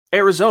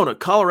Arizona,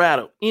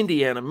 Colorado,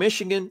 Indiana,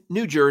 Michigan,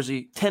 New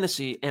Jersey,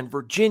 Tennessee, and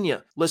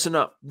Virginia. Listen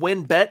up.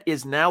 WynnBET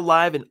is now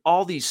live in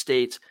all these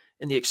states,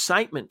 and the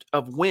excitement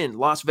of Wynn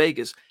Las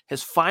Vegas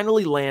has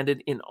finally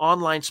landed in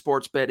online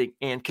sports betting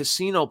and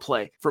casino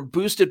play. From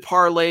boosted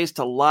parlays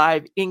to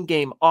live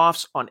in-game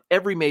offs on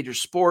every major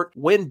sport,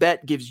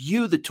 WynnBET gives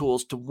you the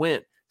tools to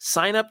win.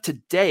 Sign up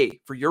today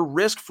for your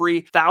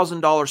risk-free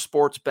 $1,000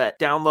 sports bet.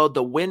 Download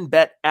the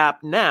WynnBET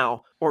app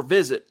now or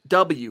visit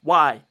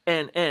wynnbet.com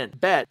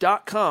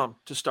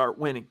to start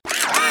winning.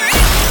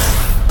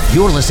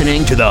 You're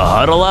listening to the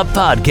Huddle Up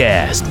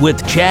Podcast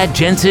with Chad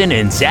Jensen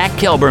and Zach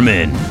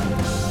Kelberman.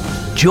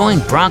 Join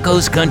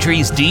Broncos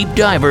Country's deep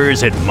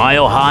divers at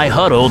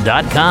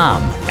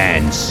milehighhuddle.com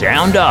and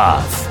sound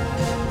off.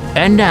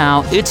 And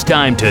now it's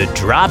time to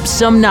drop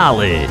some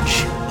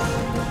knowledge.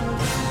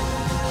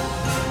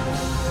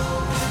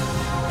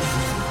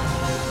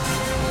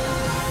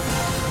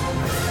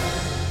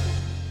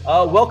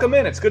 Welcome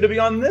in. It's good to be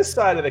on this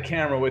side of the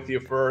camera with you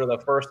for the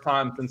first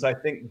time since I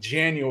think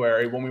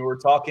January when we were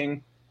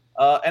talking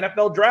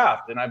NFL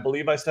draft. And I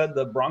believe I said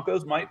the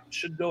Broncos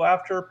should go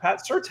after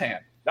Pat Surtain.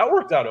 That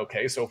worked out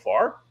okay so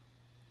far.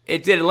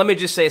 It did. Let me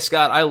just say,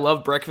 Scott, I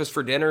love breakfast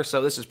for dinner,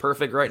 so this is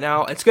perfect right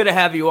now. It's good to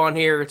have you on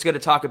here. It's good to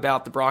talk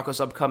about the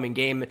Broncos' upcoming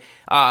game.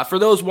 For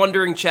those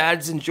wondering,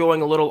 Chad's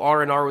enjoying a little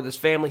R&R with his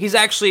family. He's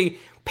actually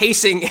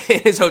pacing in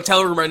his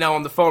hotel room right now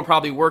on the phone,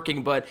 probably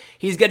working, but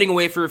he's getting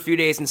away for a few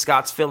days, and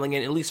Scott's filling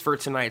in, at least for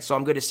tonight. So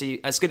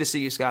it's good to see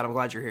you, Scott. I'm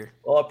glad you're here.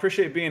 Well, I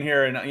appreciate being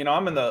here, and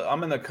I'm in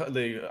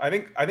the I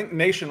think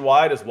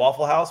nationwide is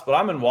Waffle House, but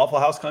I'm in Waffle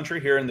House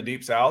country here in the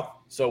Deep South.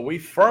 So we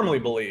firmly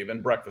believe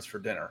in breakfast for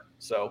dinner.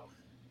 So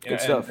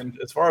good stuff. And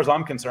as far as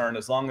I'm concerned,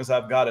 as long as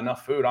I've got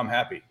enough food, I'm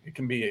happy. It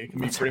can be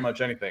pretty much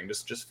anything.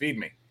 Just feed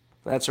me.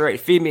 That's right.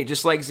 Feed me,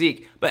 just like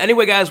Zeke. But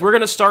anyway, guys, we're going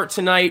to start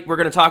tonight. We're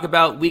going to talk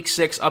about Week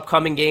 6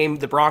 upcoming game,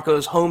 the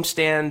Broncos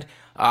homestand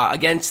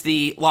against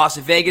the Las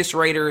Vegas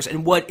Raiders,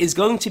 and what is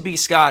going to be,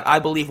 Scott, I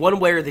believe,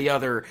 one way or the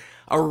other,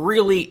 a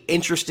really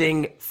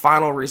interesting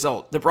final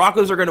result. The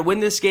Broncos are going to win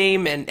this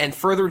game and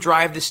further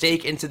drive the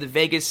stake into the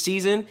Vegas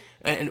season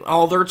and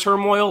all their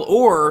turmoil,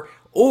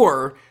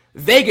 or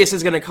Vegas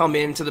is going to come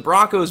into the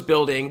Broncos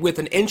building with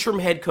an interim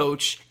head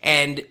coach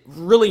and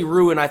really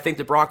ruin, I think,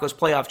 the Broncos'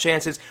 playoff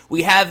chances.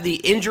 We have the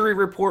injury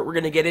report we're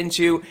going to get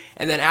into,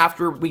 and then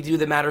after we do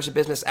the matters of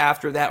business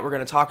after that, we're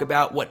going to talk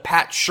about what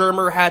Pat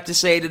Shurmur had to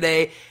say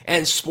today.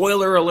 And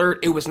spoiler alert,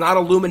 it was not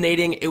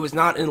illuminating, it was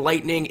not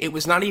enlightening, it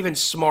was not even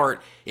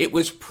smart. It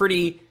was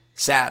pretty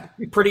sad,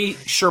 pretty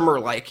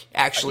Shurmur-like,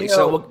 actually.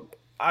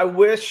 I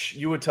wish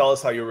you would tell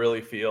us how you really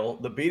feel.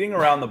 The beating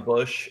around the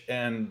bush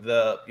and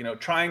the,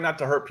 trying not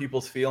to hurt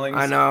people's feelings.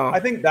 I know. I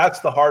think that's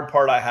the hard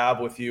part I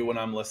have with you when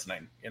I'm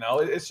listening.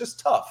 It's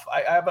just tough.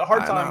 I have a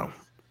hard time.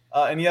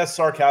 And yes,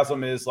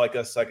 sarcasm is like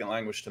a second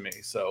language to me.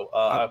 So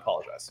I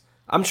apologize.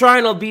 I'm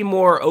trying to be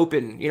more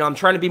open. I'm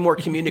trying to be more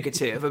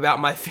communicative about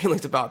my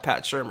feelings about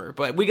Pat Shurmur.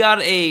 But we got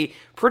a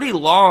pretty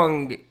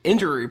long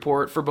injury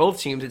report for both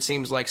teams, it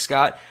seems like,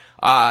 Scott.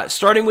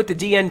 Starting with the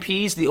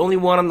DNPs, the only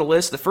one on the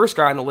list, the first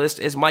guy on the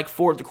list, is Mike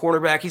Ford, the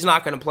cornerback. He's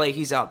not going to play.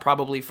 He's out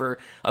probably for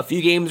a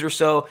few games or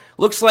so.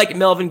 Looks like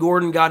Melvin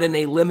Gordon got in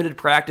a limited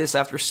practice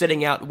after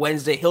sitting out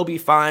Wednesday. He'll be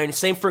fine.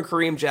 Same for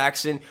Kareem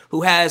Jackson,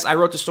 who has, I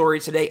wrote the story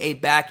today, a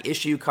back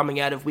issue coming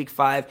out of Week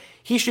 5.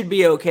 He should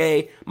be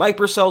okay. Mike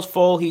Purcell's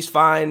full. He's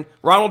fine.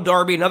 Ronald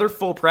Darby, another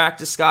full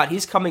practice, Scott.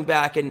 He's coming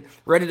back and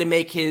ready to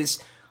make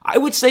his, I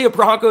would say, a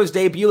Broncos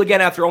debut again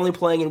after only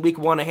playing in Week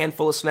 1 a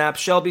handful of snaps.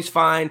 Shelby's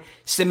fine.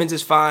 Simmons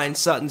is fine.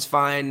 Sutton's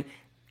fine.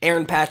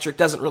 Aaron Patrick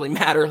doesn't really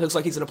matter. Looks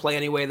like he's going to play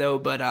anyway, though.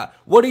 But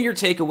what are your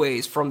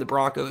takeaways from the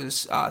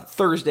Broncos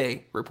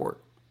Thursday report?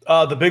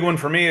 The big one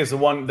for me is the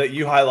one that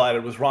you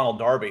highlighted was Ronald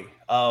Darby.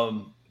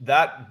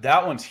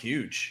 That one's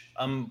huge.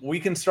 We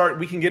can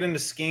get into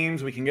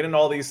schemes. We can get into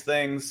all these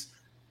things.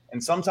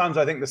 And sometimes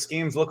I think the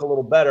schemes look a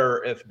little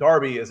better if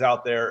Darby is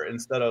out there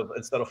instead of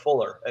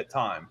Fuller at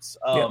times.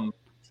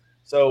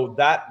 So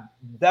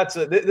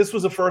this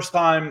was the first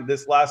time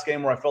this last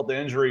game where I felt the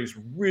injuries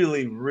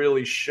really,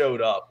 really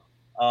showed up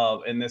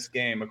in this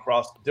game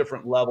across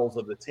different levels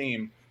of the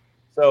team.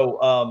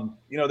 So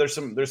there's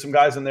some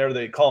guys in there,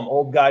 they call them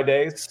old guy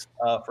days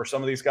for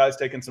some of these guys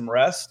taking some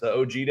rest, the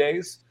OG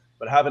days.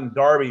 But having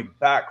Darby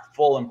back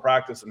full in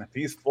practice, and if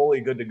he's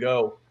fully good to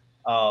go,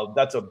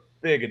 that's a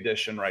big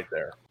addition right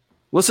there.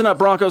 Listen up,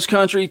 Broncos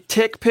country.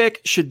 TickPick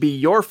should be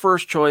your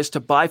first choice to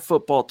buy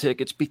football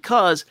tickets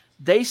because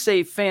they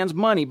save fans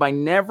money by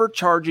never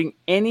charging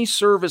any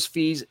service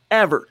fees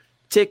ever.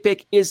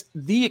 TickPick is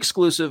the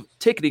exclusive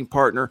ticketing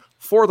partner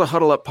for the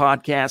Huddle Up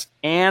podcast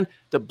and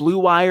the Blue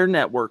Wire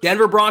Network.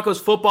 Denver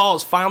Broncos football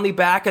is finally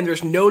back, and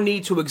there's no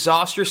need to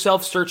exhaust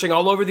yourself searching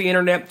all over the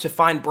internet to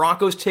find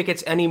Broncos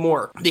tickets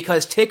anymore,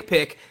 because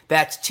TickPick,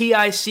 that's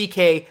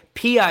TickPick,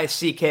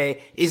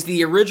 is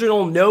the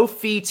original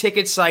no-fee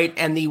ticket site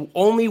and the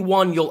only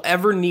one you'll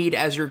ever need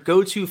as your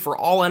go-to for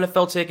all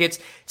NFL tickets.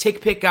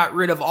 TickPick got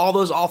rid of all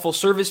those awful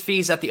service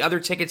fees that the other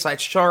ticket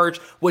sites charge,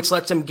 which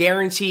lets them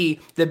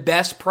guarantee the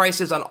best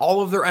prices on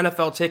all of their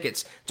NFL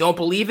tickets. Don't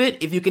believe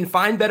it? If you can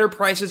find better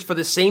prices for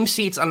the same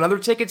seats on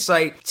another ticket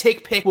site,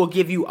 TickPick will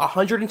give you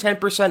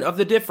 110% of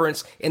the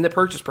difference in the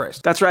purchase price.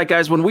 That's right,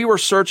 guys. When we were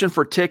searching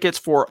for tickets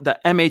for the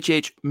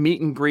MHH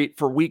meet and greet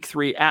for Week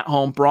 3 at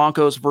home,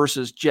 Broncos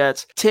versus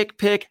Jets,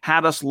 TickPick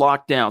had us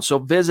locked down. So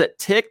visit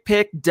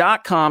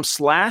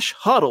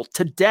tickpick.com/huddle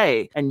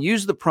today and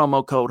use the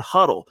promo code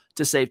HUDDLE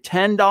to save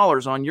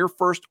 $10 on your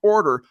first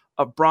order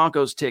of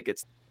Broncos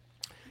tickets.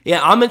 Yeah,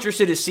 I'm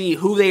interested to see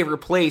who they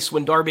replace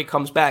when Darby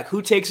comes back.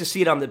 Who takes a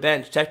seat on the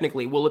bench,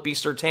 technically? Will it be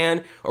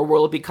Surtain or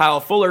will it be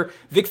Kyle Fuller?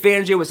 Vic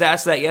Fangio was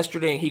asked that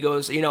yesterday, and he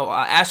goes,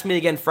 ask me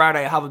again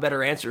Friday, I have a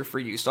better answer for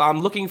you. So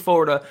I'm looking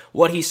forward to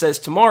what he says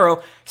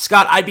tomorrow.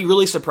 Scott, I'd be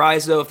really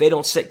surprised, though, if they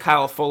don't sit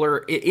Kyle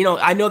Fuller.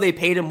 I know they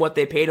paid him what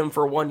they paid him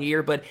for 1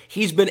 year, but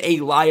he's been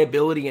a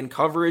liability in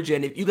coverage,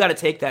 and if you got to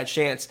take that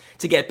chance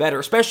to get better,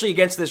 especially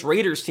against this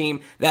Raiders team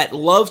that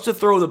loves to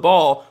throw the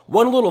ball.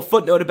 One little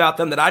footnote about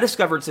them that I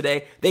discovered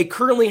today, they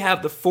currently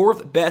have the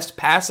 4th best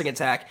passing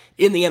attack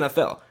in the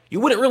NFL. You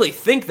wouldn't really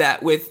think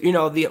that with,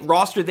 the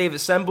roster they've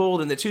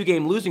assembled and the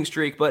 2-game losing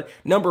streak, but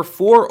number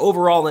 4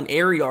 overall in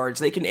air yards.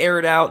 They can air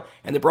it out,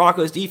 and the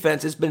Broncos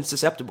defense has been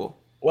susceptible.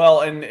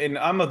 Well, and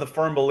I'm of the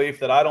firm belief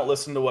that I don't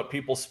listen to what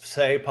people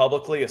say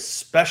publicly,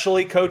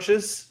 especially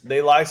coaches.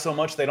 They lie so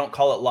much they don't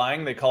call it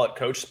lying, they call it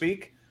coach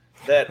speak.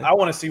 That I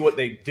want to see what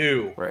they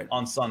do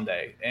on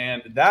Sunday,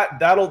 and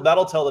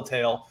that'll tell the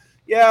tale.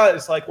 Yeah,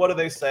 it's like, what do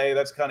they say?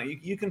 That's kind of,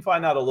 you can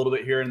find out a little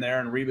bit here and there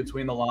and read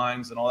between the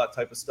lines and all that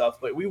type of stuff,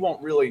 but we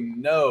won't really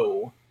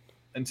know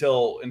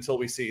until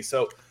we see.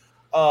 So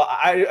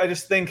I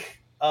just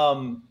think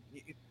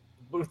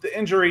with the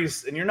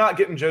injuries, and you're not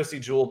getting Josie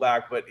Jewell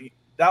back, but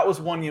that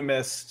was one you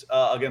missed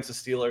against the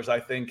Steelers.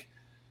 I think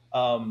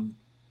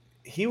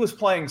he was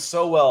playing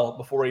so well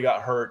before he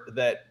got hurt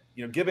that,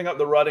 giving up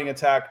the running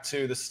attack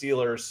to the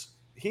Steelers,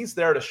 he's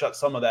there to shut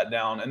some of that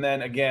down. And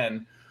then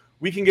again,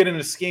 we can get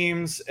into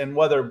schemes and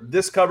whether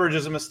this coverage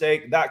is a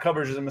mistake, that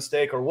coverage is a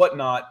mistake, or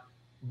whatnot.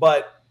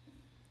 But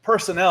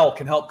personnel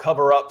can help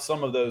cover up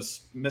some of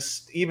those,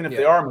 even if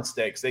they are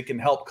mistakes, they can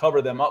help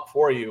cover them up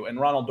for you. And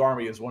Ronald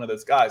Darby is one of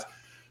those guys.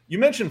 You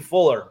mentioned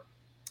Fuller.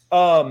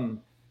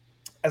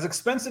 As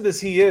expensive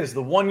as he is,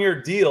 the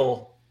 1-year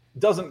deal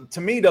doesn't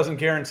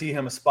guarantee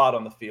him a spot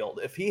on the field.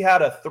 If he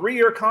had a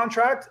 3-year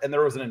contract and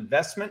there was an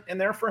investment in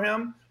there for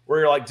him, where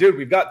you're like, dude,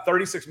 we've got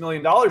 $36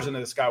 million into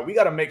this guy, we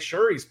got to make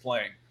sure he's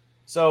playing.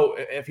 So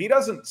if he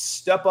doesn't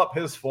step up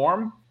his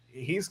form,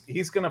 he's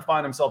going to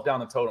find himself down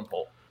the totem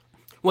pole.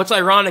 What's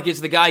ironic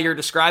is the guy you're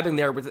describing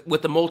there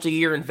with the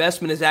multi-year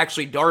investment is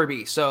actually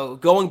Darby. So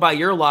going by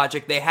your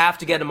logic, they have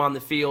to get him on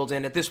the field.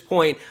 And at this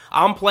point,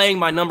 I'm playing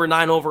my number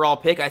 9 overall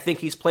pick. I think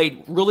he's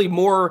played really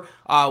more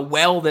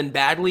well than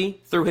badly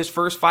through his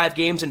first 5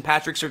 games in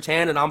Patrick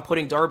Surtain, and I'm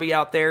putting Darby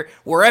out there.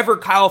 Wherever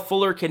Kyle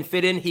Fuller can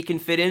fit in, he can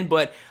fit in,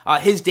 but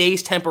his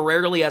days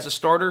temporarily as a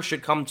starter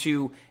should come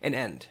to an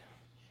end.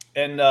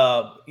 And,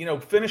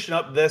 finishing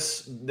up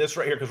this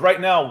right here, because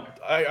right now,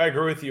 I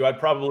agree with you.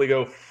 I'd probably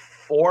go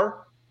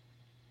 4.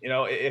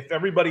 If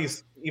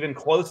everybody's even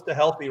close to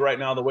healthy right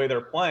now, the way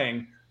they're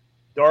playing,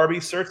 Darby,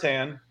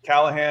 Surtain,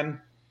 Callahan,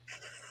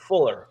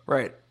 Fuller.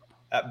 Right.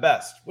 At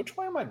best. Which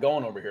way am I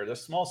going over here? The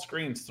small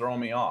screen's throwing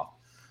me off.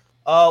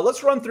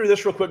 Let's run through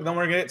this real quick. Then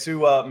we're going to get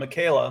to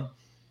Michaela,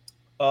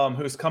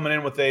 who's coming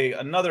in with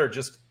another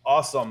just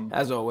awesome,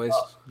 as always,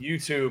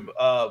 YouTube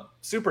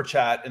super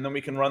chat, and then we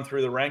can run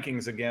through the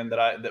rankings again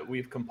that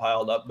we've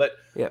compiled up. But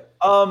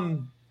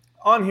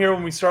on here,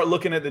 when we start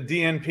looking at the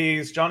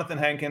DNPs, Jonathan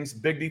Hankins,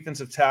 big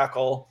defensive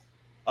tackle,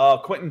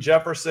 Quentin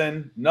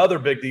Jefferson, another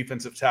big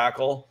defensive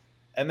tackle,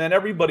 and then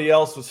everybody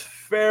else was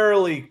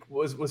fairly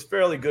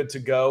good to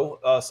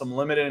go. Some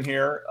limited in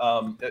here,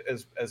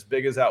 as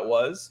big as that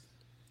was.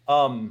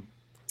 And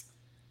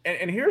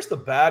here's the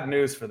bad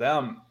news for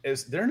them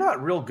is they're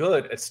not real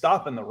good at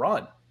stopping the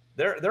run.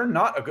 They're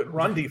not a good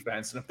run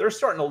defense. And if they're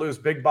starting to lose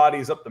big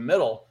bodies up the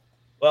middle,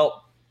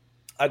 well,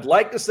 I'd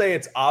like to say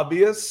it's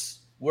obvious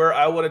where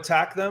I would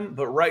attack them.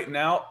 But right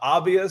now,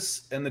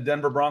 obvious in the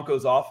Denver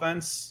Broncos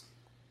offense,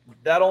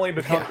 that only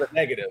becomes a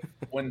negative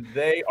when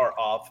they are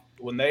off,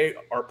 when they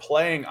are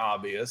playing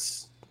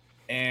obvious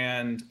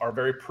and are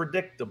very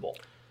predictable.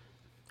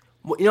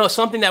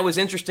 Something that was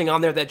interesting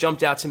on there that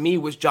jumped out to me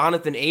was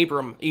Jonathan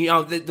Abram.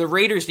 The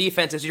Raiders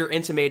defense, as you're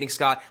intimating,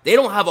 Scott, they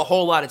don't have a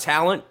whole lot of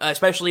talent,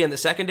 especially in the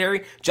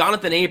secondary.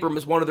 Jonathan Abram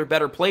is one of their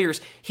better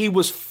players. He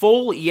was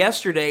full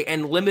yesterday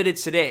and limited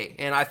today,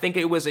 and I think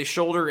it was a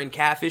shoulder and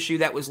calf issue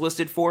that was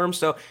listed for him.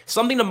 So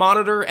something to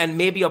monitor and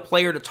maybe a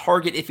player to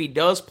target if he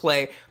does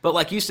play. But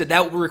like you said,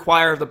 that would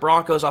require the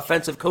Broncos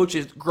offensive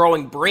coaches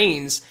growing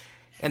brains,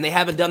 and they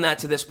haven't done that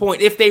to this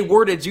point. If they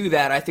were to do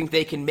that, I think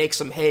they can make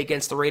some hay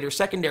against the Raiders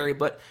secondary,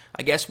 but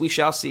I guess we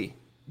shall see.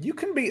 You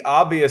can be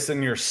obvious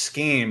in your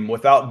scheme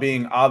without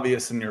being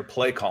obvious in your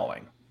play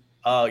calling.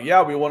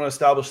 We want to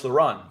establish the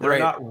run. They're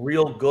not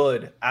real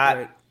good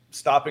at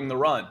stopping the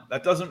run.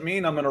 That doesn't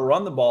mean I'm going to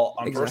run the ball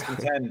on first and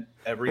 10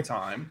 every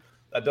time.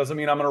 That doesn't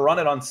mean I'm going to run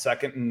it on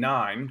 2nd and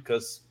 9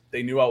 because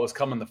they knew I was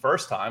coming the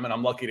first time and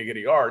I'm lucky to get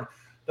a yard.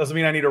 Doesn't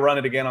mean I need to run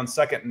it again on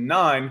 2nd and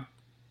 9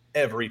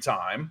 every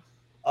time.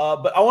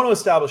 But I want to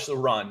establish the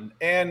run.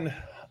 And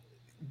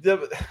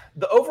the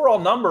overall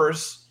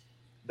numbers,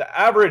 the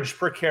average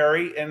per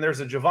carry, and there's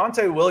a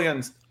Javonte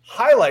Williams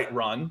highlight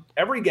run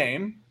every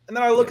game. And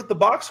then I look at the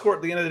box score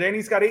at the end of the day, and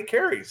he's got 8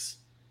 carries.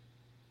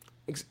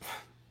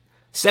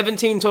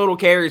 17 total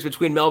carries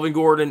between Melvin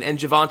Gordon and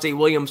Javonte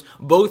Williams.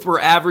 Both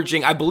were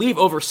averaging, I believe,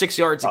 over 6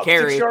 yards a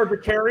carry. 6 yards a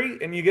carry,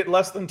 and you get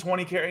less than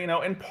 20 carry.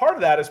 And part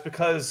of that is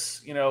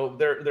because,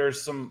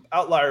 there's some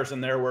outliers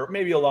in there where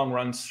maybe a long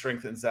run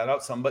strengthens that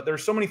out some. But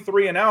there's so many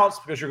 3 and outs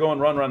because you're going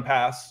run,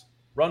 pass,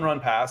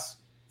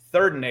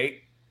 3rd and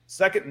 8,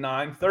 2nd and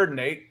 9, 3rd and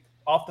 8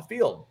 off the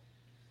field.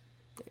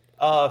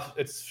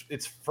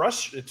 It's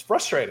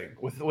frustrating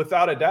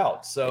without a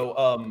doubt.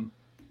 So,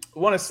 I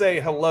want to say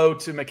hello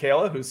to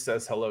Michaela, who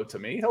says hello to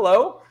me.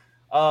 Hello.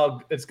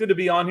 It's good to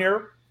be on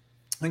here.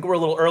 I think we're a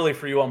little early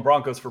for you on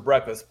Broncos for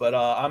breakfast, but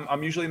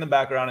I'm usually in the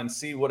background and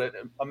see what an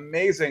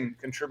amazing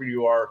contributor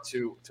you are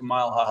to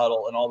Mile High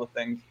Huddle and all the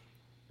things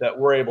that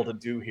we're able to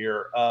do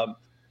here.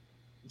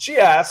 She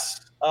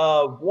asked,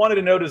 wanted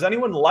to know, does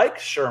anyone like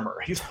Shurmur?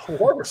 He's the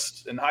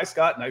worst. And hi,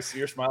 Scott. Nice to see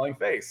your smiling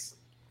face.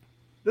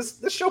 This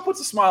show puts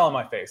a smile on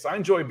my face. I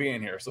enjoy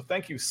being here, so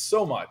thank you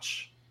so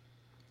much.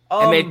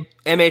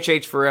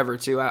 MHH forever,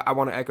 too. I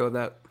want to echo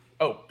that.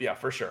 Oh, yeah,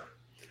 for sure.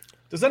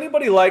 Does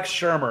anybody like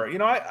Shurmur?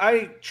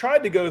 I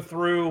tried to go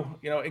through,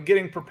 and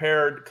getting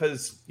prepared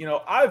because,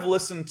 I've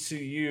listened to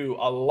you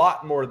a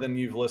lot more than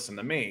you've listened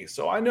to me.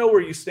 So I know where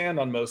you stand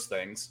on most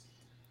things.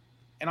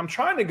 And I'm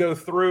trying to go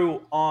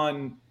through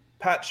on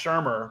Pat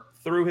Shurmur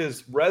through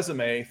his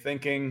resume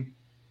thinking,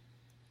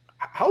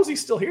 how is he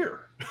still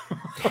here?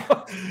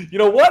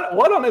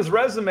 What on his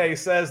resume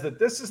says that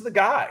this is the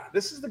guy?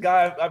 This is the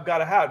guy I've got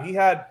to have. He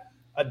had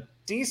a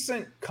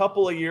decent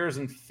couple of years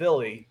in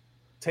Philly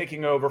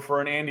taking over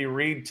for an Andy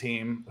Reid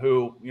team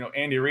who,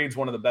 Andy Reid's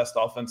one of the best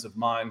offensive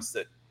minds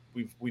that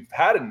we've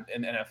had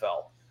in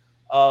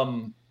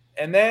NFL.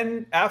 And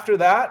then after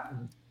that,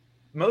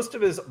 most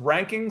of his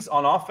rankings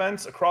on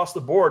offense across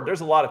the board,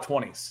 there's a lot of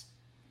 20s.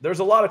 There's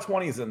a lot of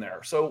 20s in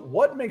there. So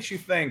what makes you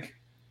think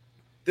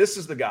this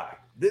is the guy?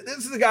 This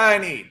is the guy I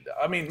need.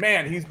 I mean,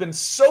 man, he's been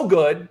so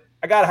good.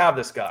 I got to have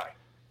this guy.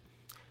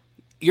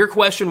 Your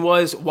question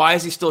was, why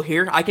is he still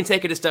here? I can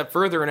take it a step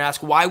further and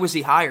ask, why was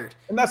he hired?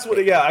 And that's what,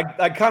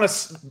 I kind of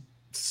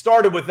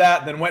started with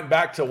that, then went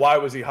back to why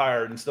was he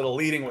hired instead of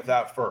leading with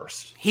that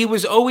first. He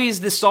was always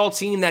the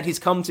Saltine that he's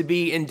come to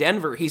be in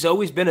Denver. He's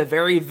always been a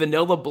very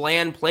vanilla,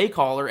 bland play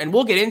caller, and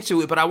we'll get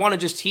into it, but I want to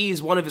just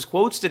tease one of his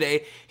quotes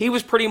today. He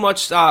was pretty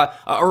much, a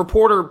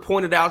reporter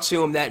pointed out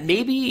to him that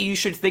maybe you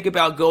should think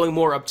about going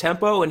more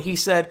up-tempo, and he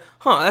said,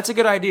 that's a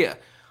good idea.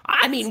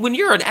 I mean, when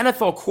you're an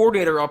NFL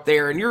coordinator up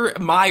there and you're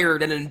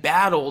mired and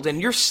embattled and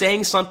you're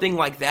saying something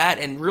like that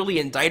and really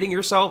indicting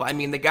yourself, I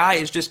mean, the guy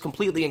is just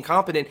completely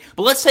incompetent.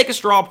 But let's take a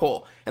straw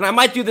poll. And I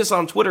might do this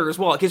on Twitter as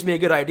well. It gives me a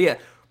good idea.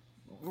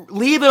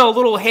 Leave a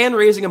little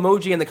hand-raising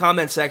emoji in the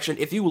comment section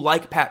if you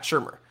like Pat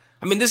Shurmur.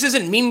 I mean, this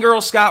isn't Mean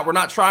Girl, Scott. We're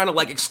not trying to,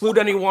 exclude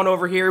anyone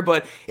over here.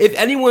 But if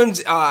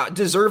anyone's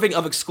deserving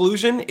of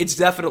exclusion, it's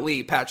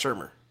definitely Pat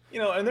Shurmur.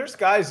 And there's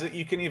guys that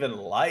you can even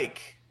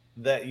like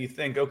that you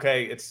think,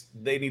 okay,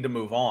 they need to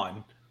move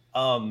on.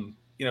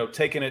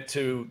 Taking it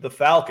to the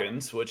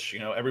Falcons, which,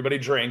 everybody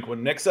drink.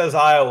 When Nick says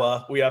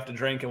Iowa, we have to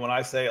drink. And when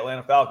I say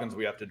Atlanta Falcons,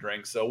 we have to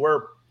drink. So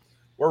we're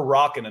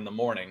rocking in the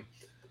morning.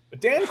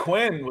 But Dan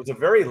Quinn was a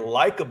very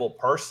likable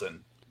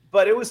person,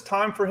 but it was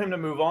time for him to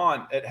move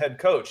on at head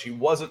coach. He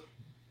wasn't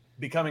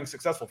becoming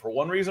successful for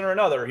one reason or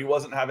another. He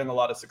wasn't having a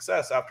lot of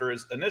success after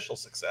his initial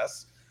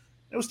success.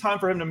 It was time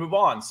for him to move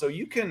on. So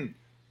you can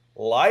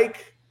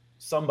like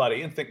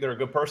somebody and think they're a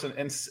good person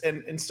and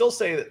still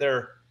say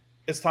that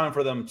it's time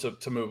for them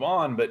to move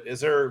on. But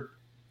is there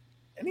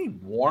any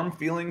warm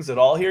feelings at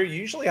all here? You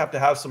usually have to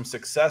have some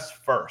success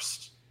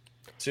first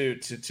to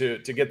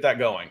get that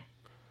going.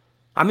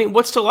 I mean,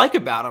 what's to like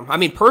about him? I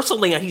mean,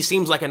 personally, he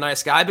seems like a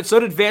nice guy, but so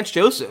did Vance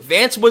Joseph.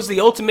 Vance was the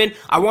ultimate,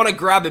 I want to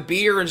grab a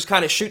beer and just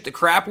kind of shoot the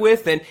crap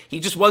with, and he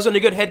just wasn't a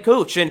good head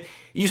coach. And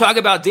You talk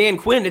about Dan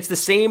Quinn, it's the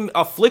same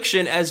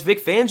affliction as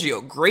Vic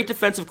Fangio. Great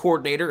defensive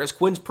coordinator, as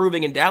Quinn's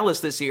proving in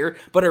Dallas this year,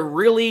 but a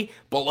really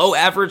below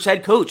average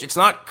head coach. It's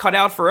not cut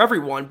out for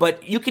everyone,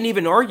 but you can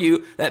even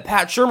argue that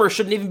Pat Shurmur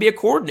shouldn't even be a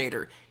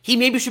coordinator. He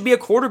maybe should be a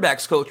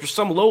quarterback's coach or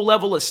some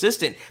low-level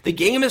assistant. The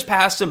game has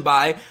passed him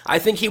by. I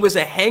think he was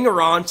a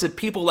hanger-on to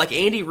people like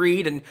Andy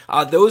Reid and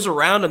those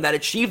around him that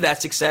achieved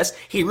that success.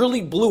 He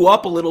really blew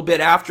up a little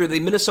bit after the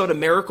Minnesota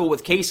Miracle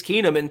with Case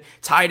Keenum and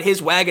tied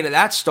his wagon to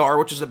that star,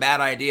 which was a bad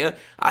idea.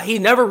 He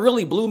never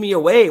really blew me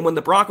away. When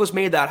the Broncos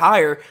made that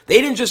hire, they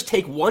didn't just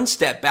take one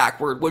step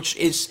backward, which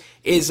is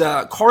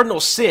a cardinal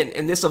sin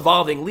in this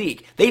evolving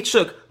league. They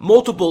took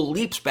multiple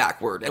leaps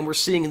backward, and we're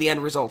seeing the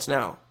end results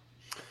now.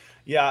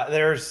 Yeah,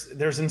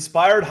 there's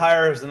inspired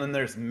hires and then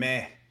there's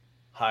meh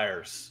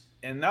hires,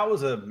 and that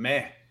was a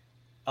meh.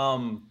 I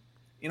can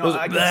see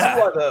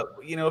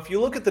why if you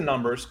look at the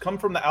numbers, come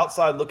from the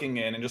outside looking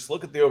in and just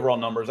look at the overall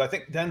numbers. I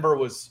think Denver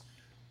was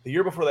the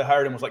year before they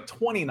hired him was like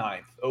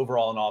 29th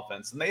overall in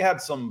offense, and they had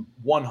some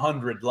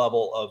 100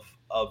 level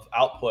of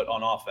output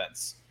on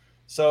offense.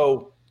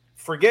 So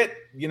forget,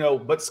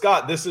 but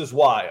Scott, this is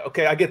why.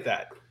 Okay, I get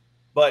that.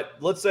 But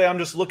let's say I'm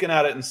just looking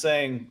at it and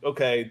saying,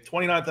 okay,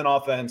 29th in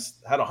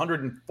offense, had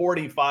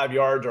 145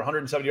 yards or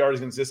 170 yards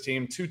against this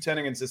team, 210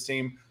 against this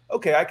team.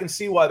 Okay, I can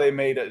see why they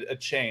made a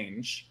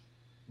change.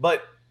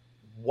 But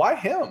why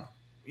him?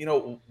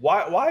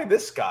 Why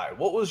this guy?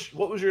 What was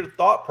your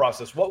thought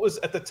process? What was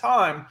at the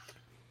time,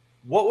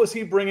 what was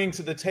he bringing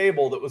to the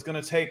table that was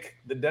going to take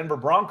the Denver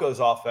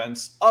Broncos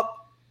offense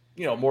up,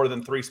 more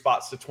than 3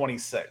 spots to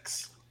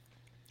 26?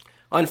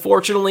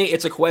 Unfortunately,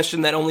 it's a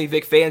question that only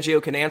Vic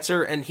Fangio can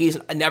answer, and he's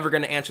never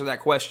going to answer that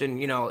question,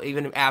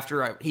 even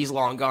after he's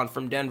long gone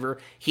from Denver.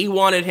 He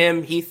wanted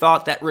him. He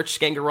thought that Rich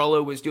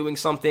Scangarello was doing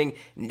something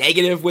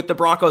negative with the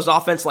Broncos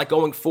offense, like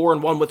going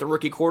 4-1 with a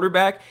rookie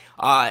quarterback.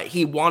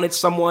 He wanted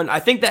someone, I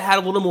think, that had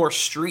a little more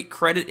street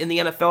credit in the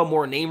NFL,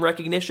 more name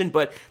recognition,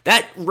 but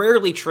that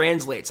rarely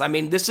translates. I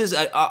mean, this is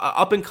a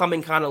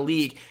up-and-coming kind of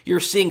league. You're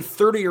seeing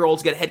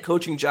 30-year-olds get head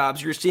coaching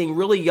jobs. You're seeing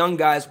really young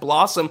guys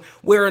blossom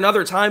where in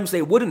other times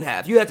they wouldn't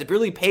have. You had to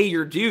really pay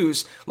your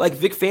dues like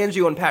Vic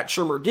Fangio and Pat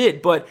Shurmur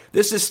did, but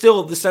this is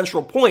still the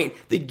central point.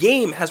 The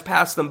game has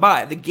passed them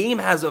by. The game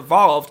has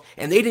evolved,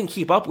 and they didn't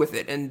keep up with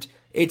it, and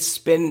it's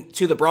been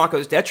to the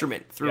Broncos'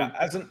 detriment through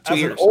as 2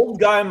 years. An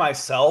old guy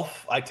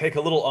myself, I take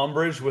a little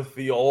umbrage with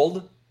the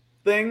old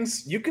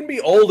things. You can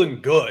be old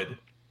and good,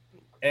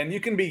 and you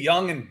can be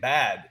young and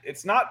bad.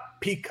 It's not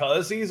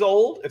because he's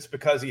old. It's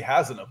because he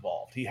hasn't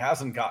evolved. He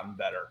hasn't gotten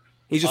better.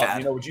 He's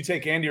just would you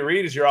take Andy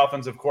Reid as your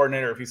offensive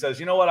coordinator if he says,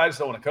 you know what, I just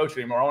don't want to coach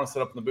anymore. I want to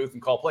sit up in the booth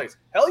and call plays.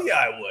 Hell yeah,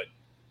 I would.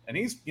 And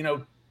he's,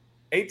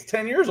 8 to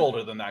 10 years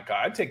older than that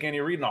guy. I'd take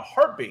Andy Reid in a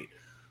heartbeat.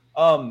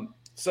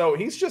 So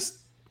he's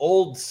just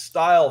old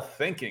style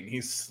thinking.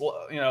 He's,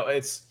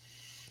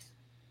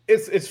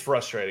 it's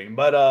frustrating,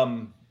 but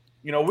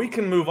we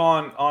can move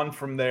on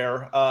from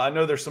there. I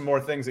know there's some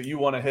more things that you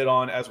want to hit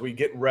on as we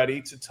get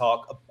ready to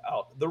talk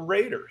about the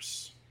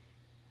Raiders.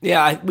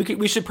 Yeah,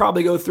 we should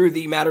probably go through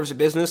the matters of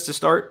business to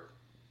start.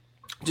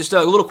 Just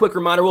a little quick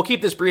reminder. We'll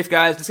keep this brief,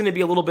 guys. It's going to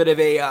be a little bit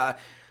of a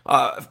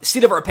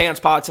seat of our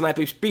pants pod tonight.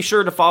 Be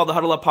sure to follow the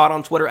Huddle Up Pod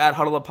on Twitter at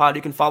Huddle Up Pod.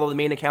 You can follow the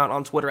main account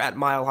on Twitter at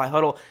Mile High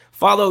Huddle.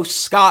 Follow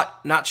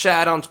Scott, not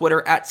Chad, on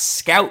Twitter at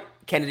Scout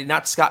Kennedy,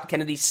 not Scott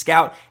Kennedy,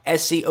 Scout,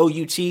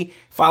 SCOUT.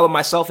 Follow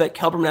myself at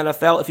Kelberman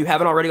NFL. If you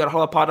haven't already, go to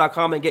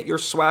huddleuppod.com and get your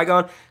swag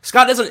on.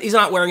 Scott he's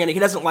not wearing any. He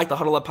doesn't like the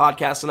Huddle Up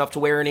podcast enough to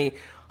wear any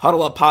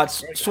Huddle Up Pod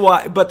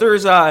swag. But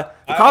there's the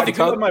coffee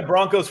cup. I do have my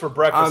Broncos for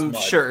breakfast. I'm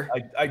sure.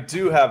 I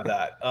do have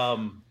that.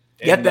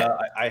 Get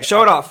that.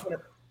 Show it off.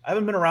 I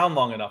haven't been around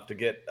long enough to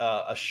get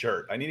a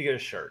shirt. I need to get a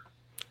shirt.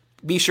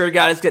 Be sure,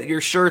 guys, get your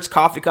shirts,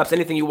 coffee cups,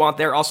 anything you want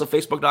there. Also,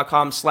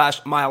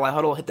 Facebook.com/Mile High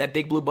Huddle. Hit that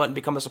big blue button,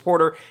 become a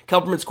supporter.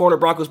 Kelberman's Corner,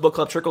 Broncos Book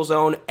Club, Trickle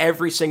Zone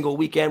every single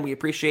weekend. We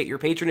appreciate your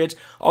patronage.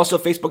 Also,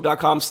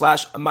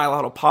 Facebook.com/Mile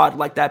Huddle Pod.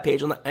 Like that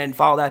page and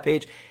follow that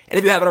page. And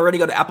if you haven't already,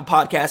 go to Apple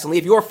Podcasts and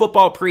leave your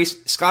football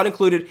priest, Scott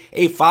included,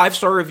 a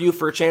 5-star review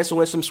for a chance to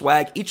win some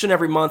swag each and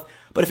every month.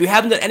 But if you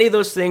haven't done any of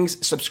those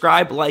things,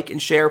 subscribe, like,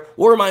 and share.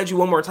 We'll remind you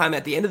one more time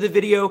at the end of the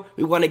video.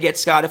 We want to get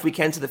Scott, if we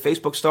can, to the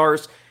Facebook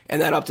stars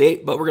and that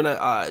update. But we're going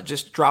to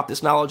just drop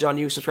this knowledge on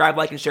you. Subscribe,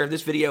 like, and share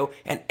this video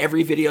and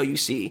every video you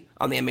see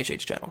on the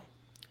MHH channel.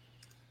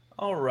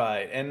 All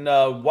right. And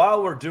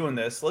while we're doing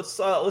this, let's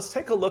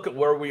take a look at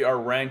where we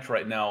are ranked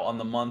right now on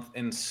the month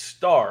in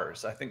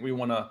stars. I think we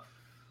want to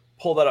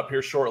pull that up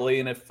here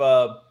shortly. And if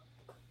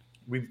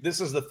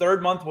this is the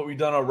third month where we've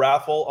done a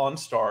raffle on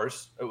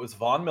stars. It was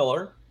Von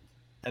Miller.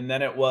 And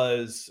then it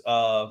was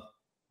who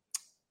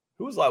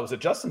was last? Was it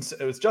Justin?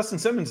 It was Justin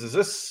Simmons. It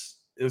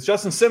was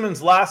Justin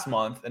Simmons last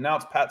month, and now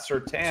it's Pat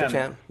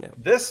Surtain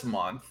this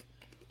month.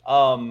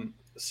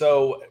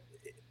 So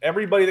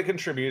everybody that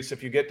contributes,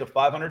 if you get to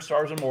 500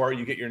 stars or more,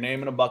 you get your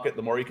name in a bucket.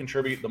 The more you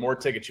contribute, the more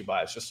tickets you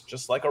buy. It's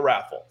just like a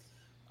raffle.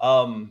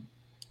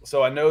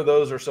 So I know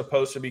those are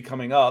supposed to be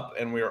coming up,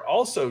 and we are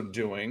also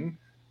doing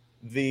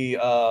the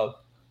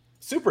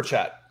super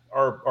chat.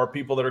 Are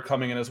people that are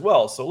coming in as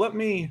well. So let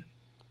me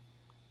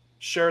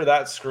share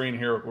that screen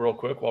here real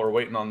quick while we're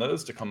waiting on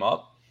those to come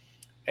up.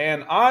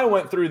 And I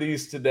went through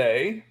these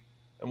today,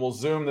 and we'll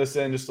zoom this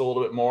in just a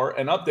little bit more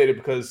and update it,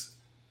 because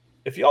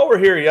if y'all were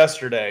here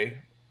yesterday,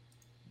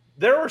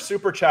 there were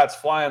super chats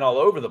flying all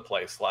over the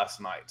place last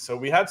night. So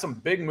we had some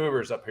big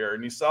movers up here,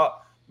 and you saw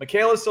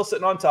Michaela's still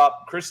sitting on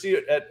top. Christy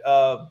at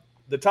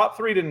the top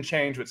three didn't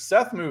change, but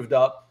Seth moved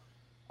up.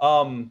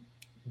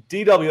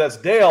 DW, that's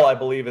Dale, I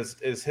believe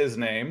is his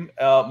name.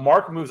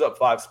 Mark moves up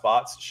 5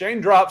 spots.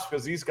 Shane drops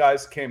because these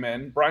guys came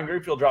in. Brian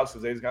Greenfield drops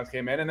because these guys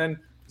came in. And then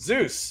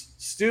Zeus,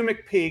 Stu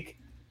McPeak,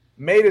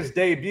 made his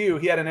debut.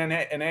 He had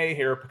an A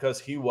here because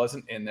he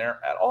wasn't in there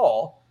at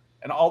all,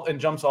 and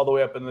jumps all the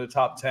way up into the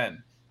top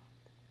 10.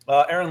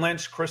 Aaron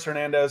Lynch, Chris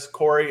Hernandez,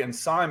 Corey, and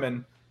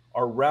Simon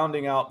are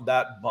rounding out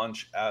that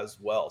bunch as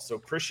well. So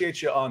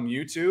appreciate you on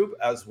YouTube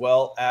as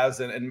well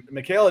as, and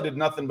Michaela did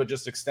nothing but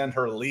just extend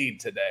her lead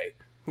today.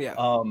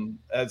 Yeah.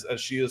 As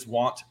she is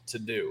wont to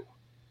do.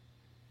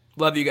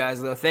 Love you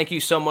guys, though. Thank you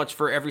so much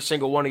for every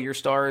single one of your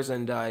stars,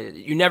 and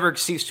you never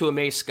cease to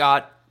amaze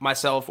Scott,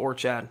 myself, or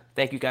Chad.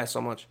 Thank you guys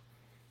so much.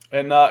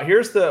 And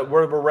here's where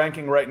we're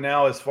ranking right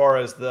now as far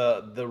as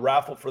the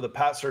raffle for the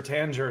Pat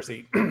Surtain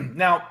jersey.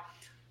 Now,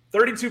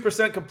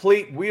 32%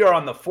 complete. We are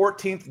on the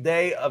 14th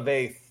day of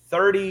a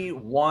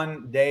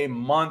 31-day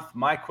month.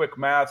 My quick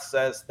math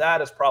says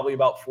that is probably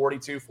about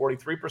 42,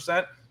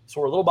 43%. So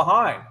we're a little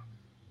behind.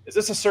 Is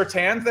this a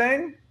Surtain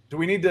thing? Do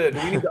we need to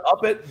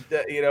up it?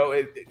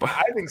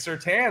 I think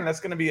Surtain, that's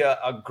going to be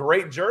a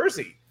great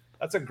jersey.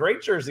 That's a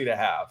great jersey to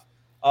have.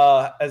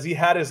 Has he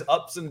had his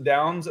ups and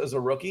downs as a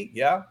rookie?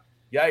 Yeah,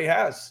 he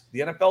has. The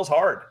NFL's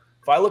hard.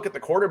 If I look at the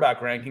quarterback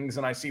rankings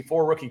and I see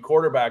 4 rookie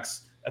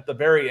quarterbacks at the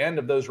very end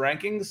of those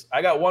rankings,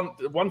 I got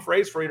one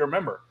phrase for you to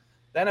remember.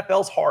 The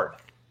NFL's hard.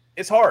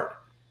 It's hard.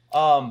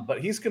 But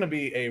he's going to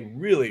be a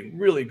really,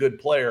 really good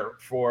player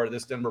for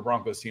this Denver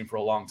Broncos team for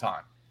a long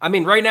time. I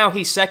mean, right now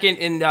he's second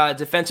in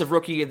Defensive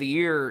Rookie of the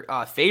Year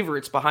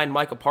favorites behind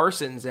Micah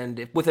Parsons, and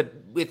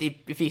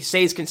if he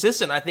stays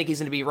consistent, I think he's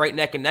going to be right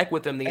neck and neck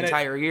with him the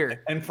entire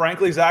year. And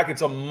frankly, Zach,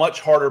 it's a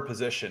much harder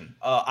position.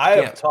 I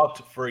have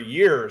talked for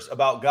years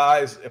about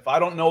guys, if I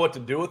don't know what to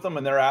do with them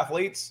and they're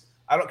athletes,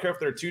 I don't care if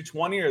they're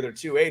 220 or they're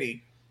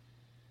 280,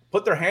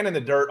 put their hand in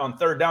the dirt on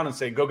third down and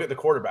say, go get the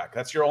quarterback.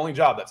 That's your only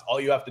job. That's all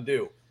you have to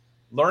do.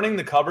 Learning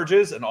the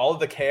coverages and all of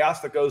the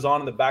chaos that goes on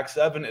in the back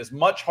seven is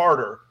much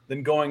harder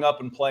than going up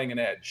and playing an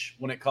edge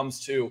when it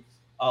comes to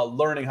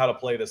learning how to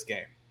play this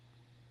game.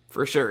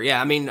 For sure.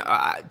 Yeah. I mean,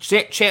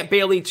 Champ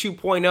Bailey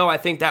 2.0, I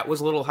think that was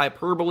a little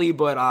hyperbole,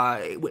 but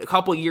a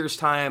couple years'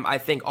 time, I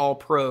think all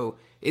pro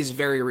is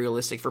very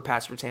realistic for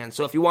Pat Surtain.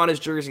 So if you want his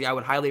jersey, I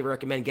would highly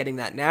recommend getting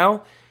that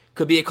now.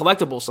 Could be a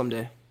collectible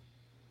someday.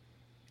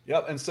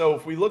 Yep. And so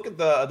if we look at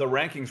the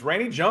rankings,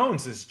 Randy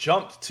Jones has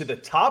jumped to the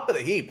top of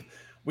the heap.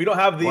 We don't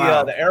have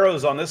the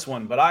arrows on this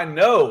one, but I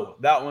know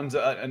that one's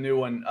a new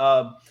one.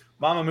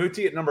 Mama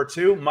Muti at number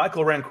 2.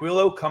 Michael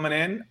Ranquillo coming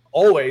in.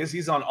 Always.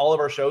 He's on all of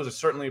our shows. I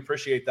certainly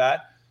appreciate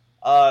that.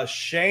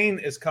 Shane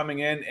is coming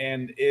in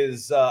and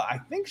is I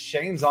think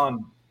Shane's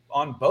on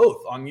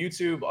both, on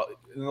YouTube,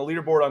 in the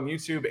leaderboard on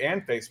YouTube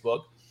and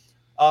Facebook.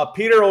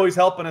 Peter always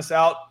helping us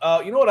out.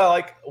 You know what I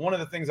like? One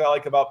of the things I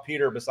like about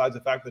Peter, besides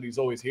the fact that he's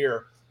always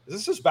here, is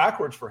this is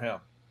backwards for him.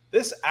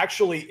 This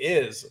actually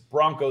is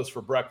Broncos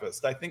for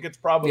breakfast. I think it's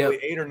probably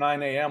 8 or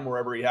 9 a.m.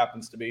 wherever he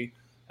happens to be.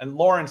 And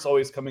Lawrence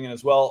always coming in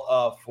as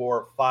well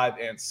for 5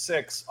 and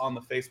 6 on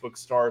the Facebook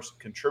Stars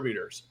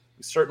contributors.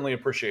 We certainly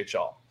appreciate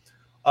y'all.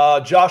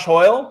 Josh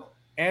Hoyle,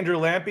 Andrew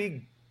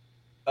Lampy,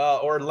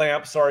 or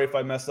Lamp, sorry if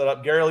I messed that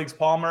up, Gary Leaks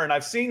Palmer. And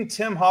I've seen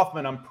Tim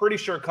Hoffman, I'm pretty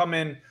sure, come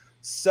in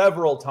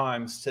several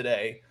times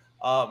today.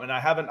 And I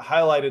haven't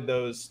highlighted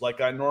those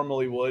like I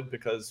normally would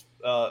because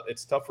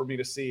it's tough for me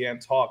to see and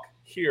talk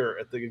here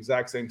at the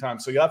exact same time.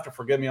 So you have to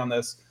forgive me on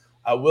this.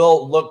 I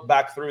will look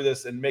back through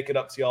this and make it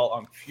up to y'all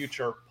on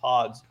future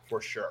pods for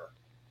sure.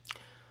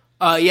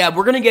 We're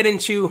going to get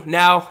into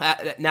now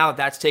that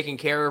that's taken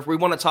care of. We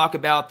want to talk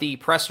about the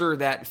presser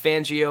that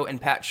Fangio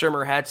and Pat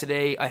Shurmur had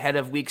today ahead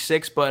of Week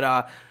 6.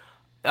 But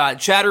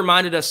Chad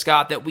reminded us,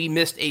 Scott, that we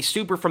missed a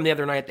super from the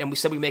other night, and we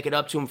said we make it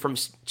up to him from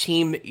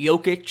Team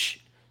Jokic.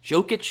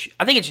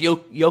 I think it's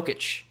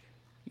Jokic.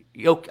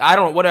 I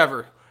don't know,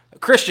 whatever.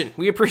 Christian,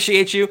 we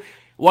appreciate you.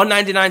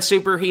 199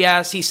 super,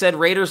 he said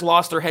Raiders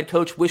lost their head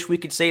coach. Wish we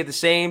could say the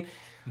same.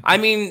 I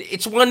mean,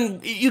 it's one,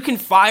 you can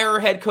fire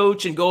a head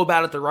coach and go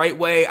about it the right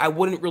way. I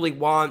wouldn't really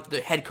want the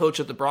head coach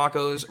of the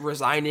Broncos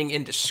resigning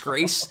in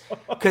disgrace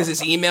because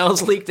his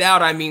emails leaked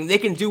out. I mean, they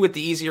can do it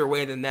the easier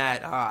way than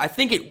that. I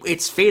think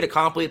it's fait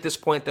accompli at this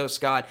point, though,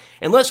 Scott.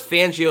 Unless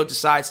Fangio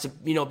decides to,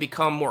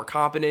 become more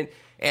competent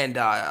and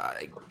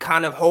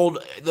kind of hold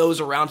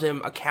those around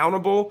him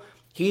accountable,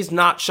 he's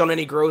not shown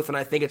any growth, and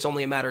I think it's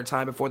only a matter of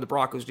time before the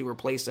Broncos do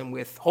replace him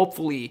with,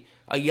 hopefully,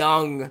 a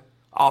young,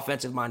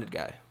 offensive-minded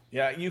guy.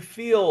 Yeah, you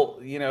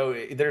feel,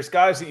 there's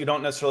guys that you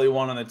don't necessarily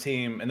want on the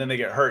team, and then they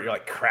get hurt. You're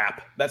like,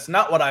 crap, that's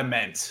not what I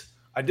meant.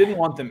 I didn't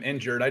want them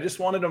injured. I just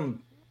wanted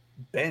them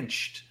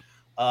benched.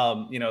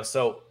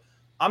 So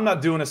I'm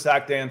not doing a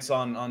sack dance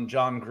on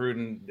John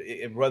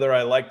Gruden, whether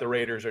I like the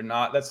Raiders or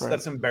not.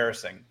 That's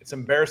embarrassing. It's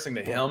embarrassing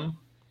to him.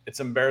 It's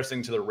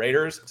embarrassing to the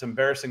Raiders. It's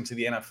embarrassing to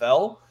the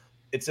NFL.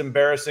 It's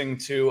embarrassing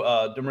to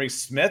DeMaurice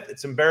Smith.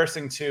 It's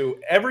embarrassing to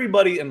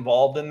everybody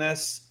involved in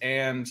this.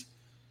 And,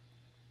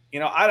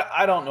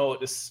 I don't know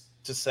what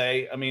to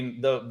say. I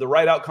mean, the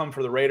right outcome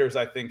for the Raiders,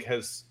 I think,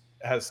 has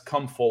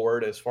come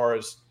forward as far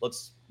as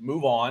let's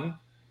move on,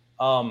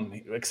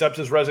 accept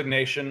his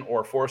resignation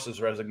or force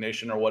his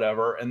resignation or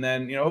whatever. And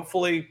then,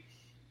 hopefully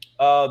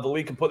the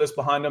league can put this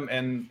behind him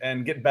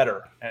and get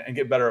better and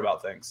get better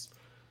about things.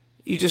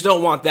 You just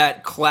don't want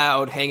that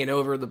cloud hanging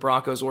over the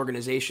Broncos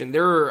organization.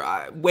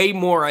 They're way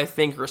more, I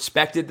think,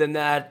 respected than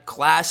that.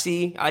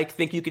 Classy, I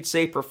think you could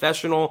say,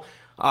 professional.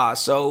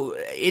 So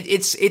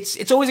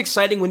it's always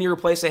exciting when you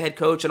replace a head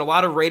coach, and a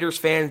lot of Raiders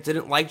fans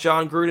didn't like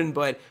John Gruden,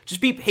 but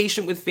just be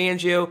patient with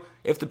Fangio.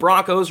 If the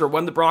Broncos or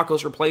when the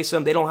Broncos replace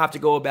him, they don't have to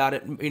go about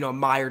it,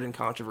 mired in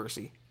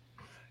controversy.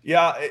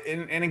 Yeah,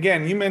 and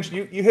again, you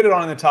mentioned you hit it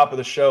on the top of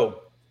the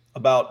show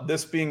about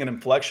this being an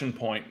inflection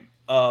point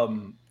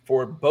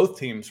for both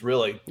teams,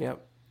 really. Yeah,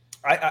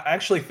 I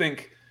actually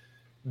think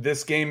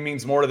this game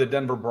means more to the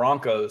Denver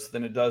Broncos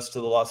than it does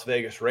to the Las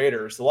Vegas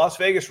Raiders. The Las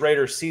Vegas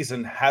Raiders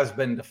season has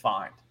been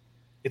defined.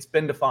 It's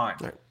been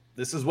defined. Right.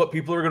 This is what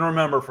people are going to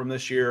remember from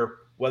this year,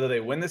 whether they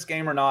win this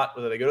game or not,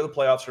 whether they go to the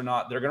playoffs or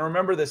not. They're going to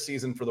remember this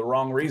season for the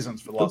wrong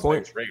reasons for the Las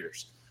Vegas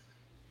Raiders.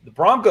 The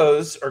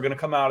Broncos are going to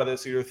come out of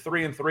this either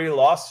 3-3,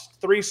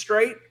 lost 3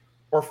 straight,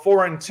 or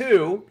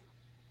 4-2,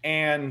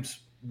 and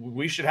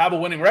we should have a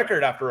winning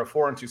record after a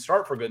 4-2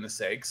 start, for goodness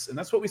sakes. And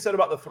that's what we said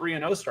about the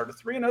 3-0 start. The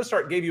 3-0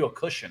 start gave you a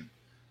cushion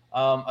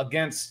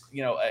against,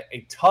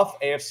 a tough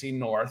AFC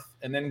North.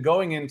 And then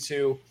going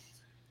into,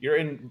 you're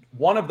in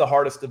one of the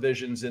hardest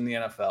divisions in the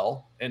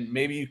NFL. And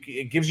maybe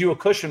it gives you a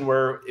cushion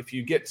where if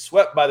you get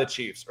swept by the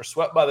Chiefs or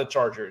swept by the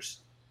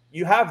Chargers,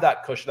 you have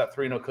that cushion, that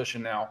 3-0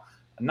 cushion now.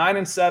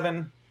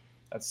 9-7,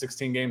 that's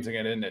 16 games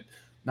again, isn't it?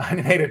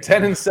 9-8 or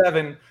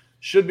 10-7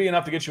 should be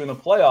enough to get you in the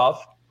playoff.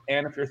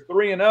 And if you're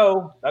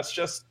 3-0, that's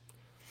just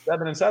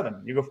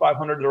 7-7. You go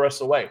 500 the rest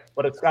of the way.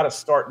 But it's got to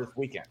start this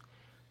weekend.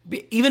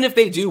 Even if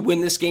they do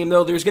win this game,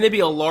 though, there's going to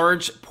be a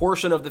large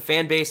portion of the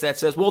fan base that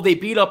says, well, they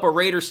beat up a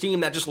Raiders team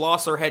that just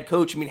lost their head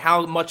coach. I mean,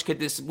 how much could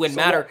this win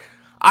matter?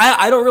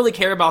 I don't really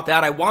care about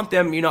that. I want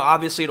them,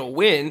 obviously to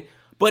win.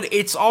 But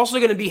it's also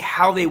going to be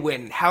how they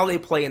win, how they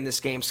play in this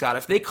game, Scott.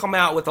 If they come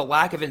out with a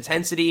lack of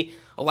intensity,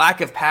 a lack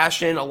of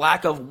passion, a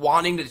lack of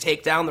wanting to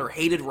take down their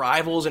hated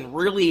rivals and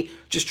really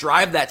just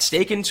drive that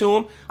stake into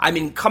them. I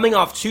mean, coming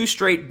off 2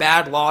 straight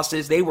bad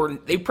losses, they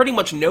pretty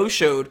much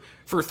no-showed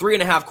for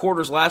 3.5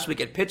 quarters last week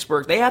at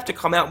Pittsburgh. They have to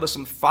come out with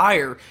some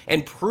fire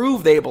and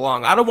prove they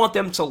belong. I don't want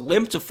them to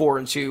limp to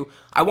 4-2.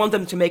 I want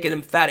them to make an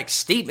emphatic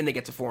statement to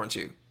get to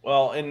 4-2.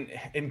 Well,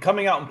 in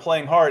coming out and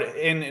playing hard,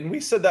 and we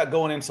said that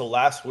going into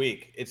last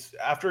week, it's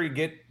after you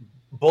get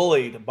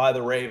bullied by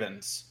the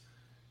Ravens,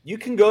 you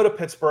can go to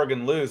Pittsburgh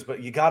and lose,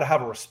 but you got to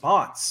have a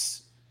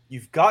response.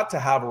 You've got to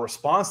have a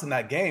response in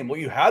that game. Well,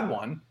 you had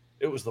one.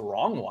 It was the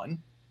wrong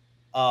one.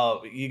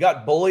 You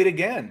got bullied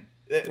again.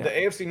 The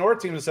AFC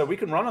North team has said, we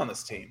can run on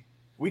this team.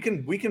 We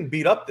can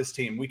beat up this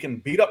team. We can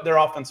beat up their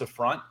offensive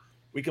front.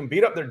 We can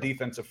beat up their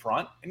defensive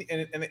front.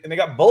 And they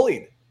got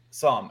bullied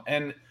some.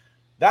 And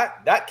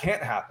that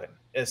can't happen.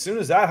 As soon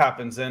as that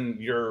happens, then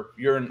you're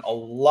in a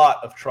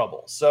lot of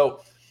trouble.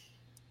 So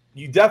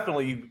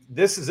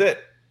this is it.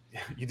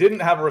 You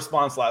didn't have a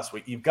response last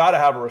week. You've got to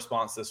have a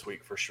response this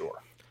week for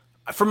sure.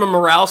 From a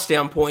morale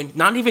standpoint,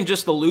 not even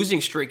just the losing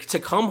streak, to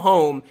come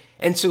home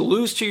and to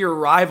lose to your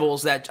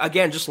rivals that,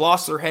 again, just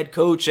lost their head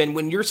coach, and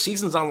when your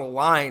season's on the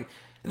line,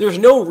 there's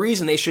no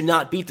reason they should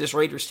not beat this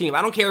Raiders team.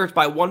 I don't care if it's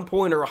by 1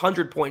 point or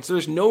 100 points.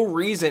 There's no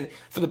reason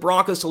for the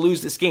Broncos to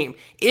lose this game.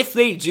 If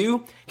they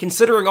do,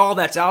 considering all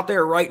that's out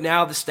there right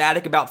now, the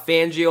static about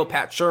Fangio,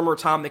 Pat Shurmur,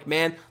 Tom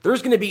McMahon,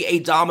 there's going to be a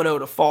domino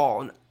to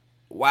fall. And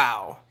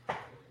wow.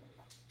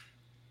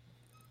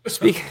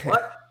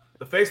 What?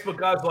 The Facebook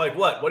guy's like,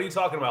 what? What are you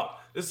talking about?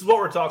 This is what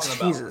we're talking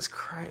about. Jesus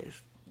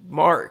Christ.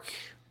 Mark.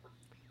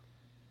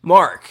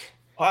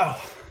 Wow.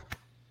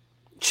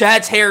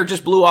 Chad's hair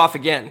just blew off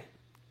again.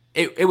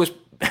 It was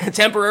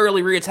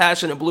temporarily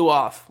reattached and it blew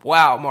off.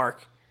 Wow,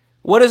 Mark.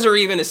 What is there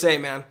even to say,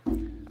 man?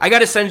 I got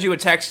to send you a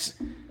text.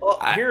 Well,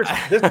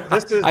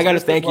 this is I got to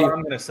thank you.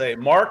 I'm going to say,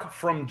 Mark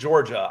from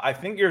Georgia. I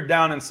think you're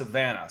down in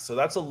Savannah, so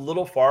that's a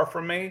little far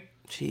from me.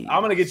 Jeez.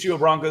 I'm going to get you a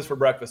Broncos for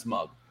breakfast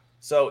mug.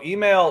 So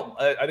email,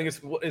 I think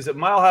is it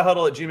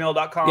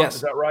milehighhuddle@gmail.com? Yes.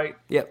 Is that right?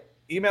 Yep.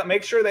 Email,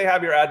 make sure they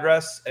have your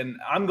address, and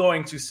I'm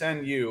going to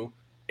send you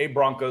a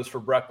Broncos for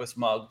breakfast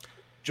mug.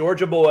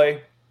 Georgia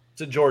boy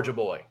to Georgia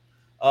boy.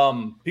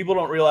 People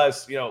don't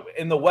realize,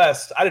 in the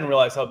West, I didn't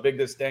realize how big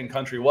this dang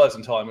country was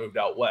until I moved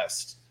out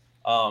West.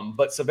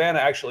 But Savannah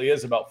actually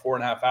is about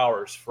 4.5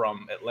 hours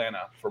from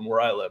Atlanta, from where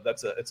I live.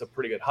 It's a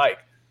pretty good hike.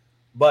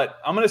 But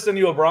I'm going to send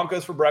you a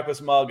Broncos for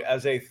breakfast mug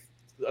as a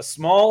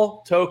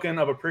small token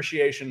of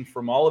appreciation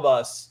from all of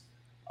us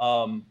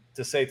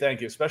to say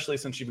thank you, especially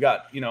since you've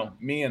got,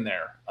 me in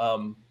there.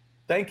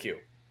 Thank you.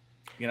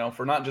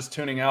 for not just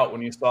tuning out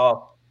when you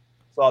saw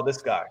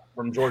this guy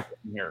from Georgia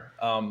here.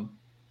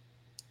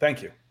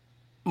 Thank you.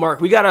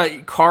 Mark, we got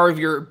to carve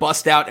your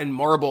bust out in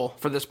marble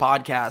for this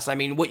podcast. I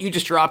mean, what you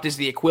just dropped is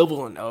the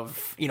equivalent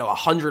of,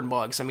 100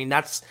 mugs. I mean,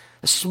 that's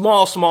a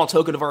small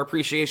token of our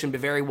appreciation, but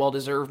very well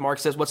deserved. Mark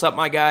says, "What's up,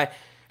 my guy?"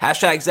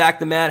 Hashtag Zach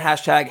the man,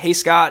 hashtag Hey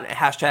Scott,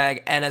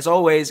 hashtag, and as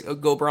always,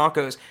 go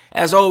Broncos.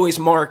 As always,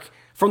 Mark,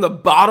 from the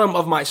bottom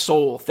of my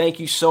soul, thank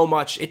you so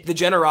much. The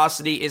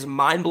generosity is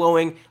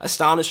mind-blowing,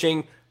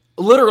 astonishing,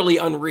 literally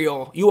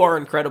unreal. You are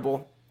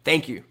incredible.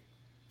 Thank you.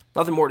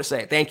 Nothing more to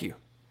say. Thank you.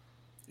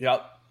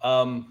 Yep.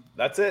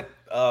 That's it.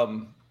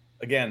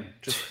 Again,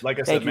 just like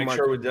I said, make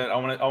sure we did. I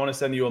want to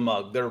send you a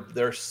mug.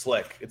 They're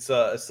slick. It's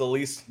the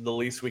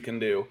least we can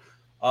do.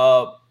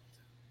 Wow.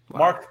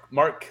 Mark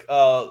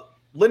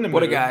Lindemann.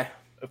 What a guy.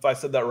 If I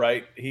said that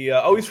right.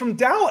 He's from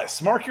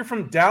Dallas. Mark, you're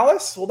from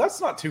Dallas? Well, that's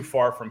not too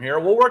far from here.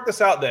 We'll work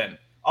this out then.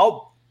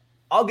 I'll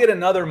get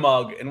another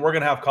mug and we're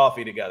going to have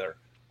coffee together.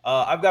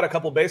 I've got a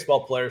couple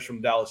baseball players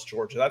from Dallas,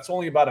 Georgia. That's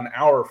only about an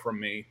hour from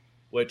me,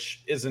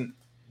 which isn't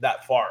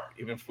that far,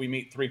 even if we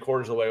meet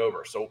 3/4 of the way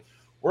over. So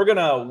we're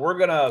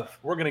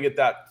gonna get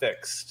that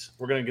fixed.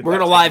 We're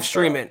gonna live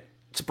stream it.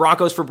 It's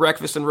Broncos for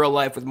breakfast in real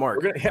life with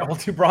Mark. We'll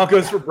do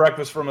Broncos for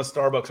breakfast from a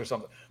Starbucks or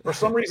something. For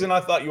some reason,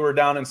 I thought you were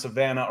down in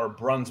Savannah or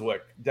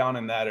Brunswick, down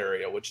in that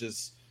area,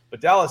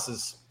 but Dallas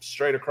is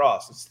straight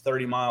across. It's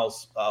 30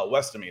 miles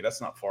west of me. That's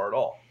not far at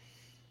all.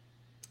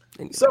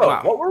 So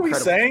what were we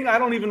saying? I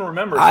don't even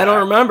remember. I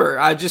don't remember.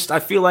 I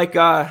feel like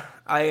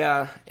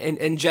I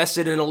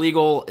ingested an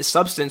illegal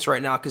substance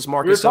right now because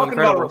Mark is so incredible.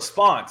 We're talking about a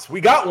response.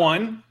 We got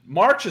one.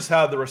 March has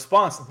had the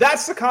response.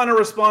 That's the kind of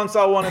response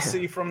I want to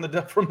see from the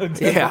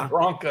Denver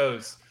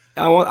Broncos.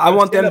 I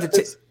want them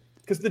to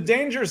because the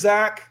danger,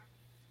 Zach,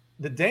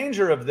 the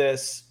danger of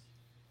this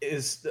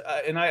is,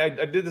 and I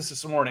did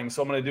this morning,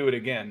 so I'm going to do it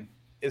again.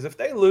 Is if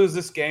they lose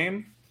this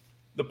game,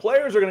 the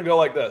players are going to go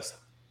like this.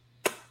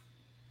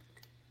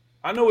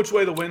 I know which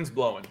way the wind's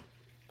blowing.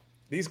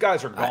 These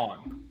guys are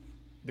gone.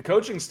 The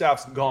coaching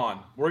staff's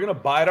gone. We're going to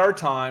bide our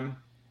time,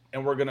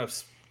 and we're going to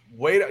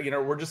wait.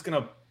 We're just going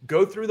to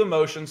go through the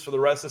motions for the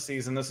rest of the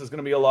season. This is going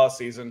to be a lost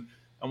season,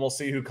 and we'll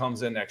see who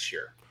comes in next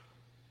year.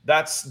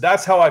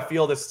 That's how I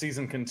feel this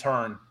season can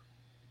turn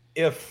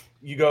if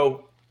you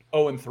go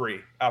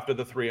 0-3 after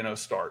the 3-0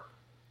 start.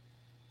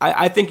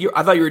 I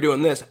thought you were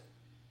doing this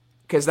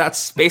because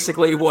that's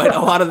basically what a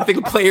lot of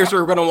the players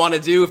are going to want to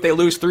do if they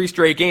lose 3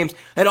 straight games.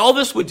 And all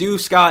this would do,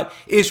 Scott,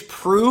 is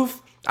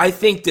prove, I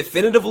think,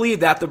 definitively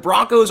that the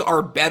Broncos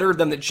are better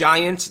than the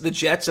Giants, the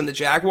Jets, and the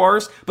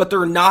Jaguars, but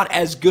they're not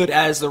as good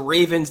as the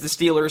Ravens, the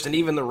Steelers, and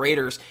even the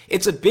Raiders.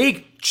 It's a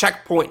big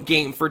checkpoint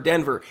game for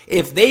Denver.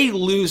 If they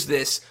lose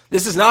this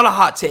is not a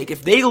hot take.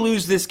 If they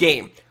lose this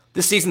game,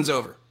 the season's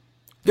over.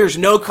 There's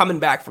no coming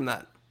back from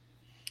that.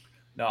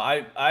 No,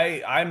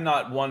 I'm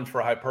not one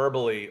for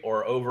hyperbole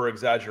or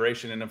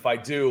over-exaggeration, and if I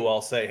do,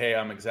 I'll say, hey,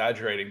 I'm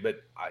exaggerating,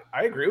 but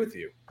I agree with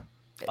you.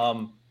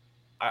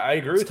 I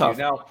agree with you.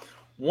 Now,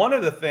 one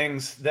of the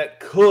things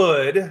that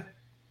could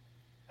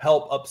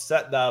help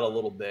upset that a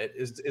little bit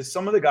is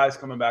some of the guys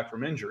coming back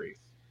from injuries.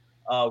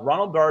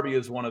 Ronald Darby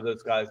is one of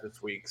those guys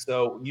this week,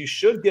 so you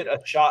should get a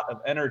shot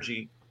of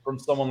energy from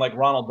someone like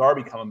Ronald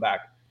Darby coming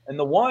back. And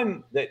the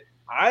one that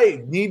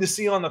I need to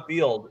see on the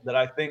field that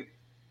I think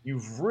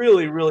you've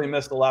really, really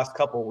missed the last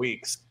couple of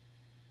weeks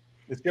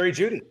is Jerry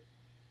Jeudy.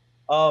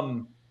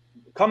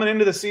 Coming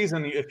into the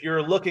season, if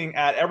you're looking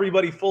at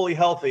everybody fully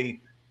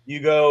healthy, you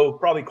go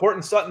probably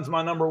Courtland Sutton's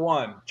my number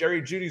 1,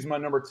 Jerry Jeudy's my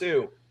number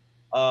 2,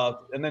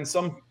 and then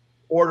some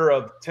order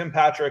of Tim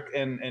Patrick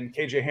and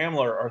KJ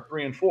Hamler are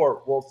 3 and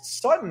 4. Well,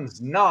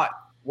 Sutton's not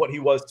what he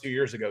was 2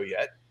 years ago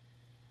yet.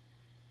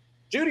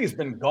 Judy's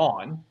been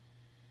gone.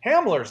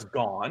 Hamler's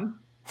gone.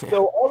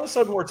 So all of a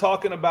sudden we're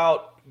talking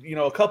about,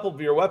 a couple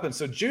of your weapons.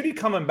 So Jeudy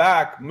coming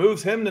back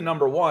moves him to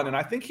number 1, and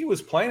I think he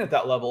was playing at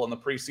that level in the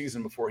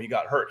preseason before he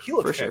got hurt. He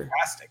looked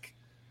fantastic. Sure.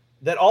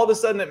 That all of a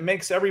sudden it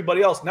makes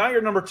everybody else. Now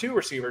your number 2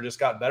 receiver just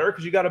got better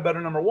because you got a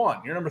better number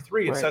 1. Your number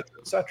 3, et cetera,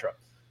 et cetera.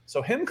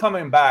 So him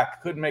coming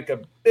back could make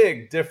a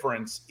big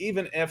difference.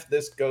 Even if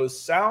this goes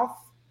south,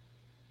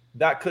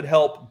 that could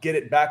help get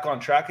it back on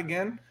track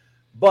again.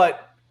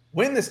 But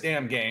win this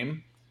damn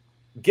game,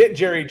 get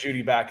Jerry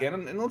Jeudy back in,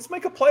 and let's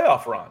make a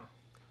playoff run.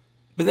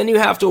 But then you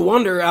have to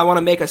wonder, I want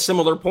to make a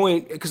similar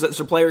point because it's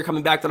a player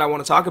coming back that I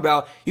want to talk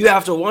about. You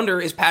have to wonder,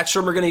 is Pat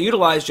Shurmur going to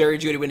utilize Jerry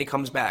Jeudy when he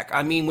comes back?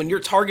 I mean, when you're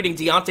targeting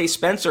Deontay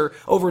Spencer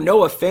over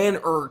Noah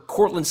Fant or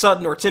Courtland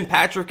Sutton or Tim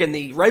Patrick in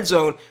the red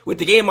zone with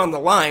the game on the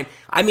line,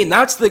 I mean,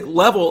 that's the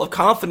level of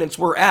confidence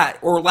we're at,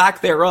 or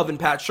lack thereof, in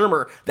Pat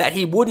Shurmur, that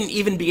he wouldn't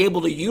even be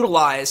able to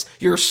utilize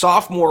your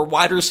sophomore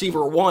wide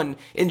receiver 1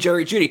 in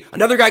Jerry Jeudy.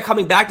 Another guy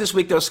coming back this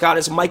week, though, Scott,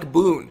 is Mike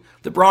Boone,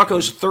 the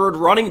Broncos' 3rd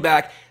running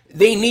back.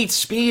 They need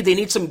speed. They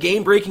need some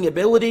game-breaking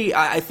ability.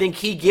 I think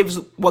he gives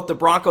what the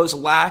Broncos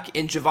lack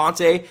in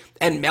Javonte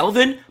and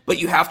Melvin, but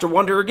you have to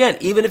wonder again,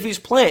 even if he's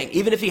playing,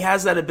 even if he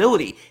has that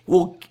ability,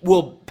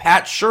 will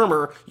Pat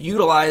Shurmur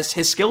utilize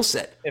his skill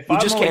set? We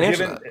just can't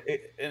answer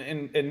that.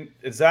 And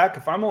Zach,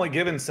 if I'm only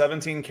given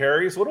 17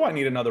 carries, what do I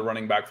need another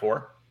running back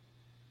for?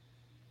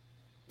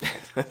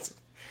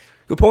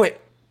 Good point.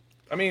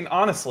 I mean,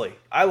 honestly,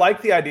 I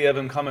like the idea of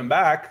him coming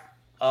back.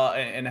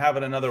 And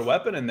having another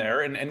weapon in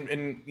there,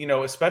 and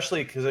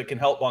especially because it can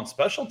help on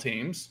special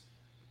teams.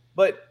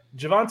 But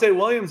Javonte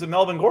Williams and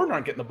Melvin Gordon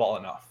aren't getting the ball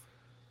enough.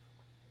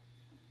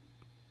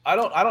 I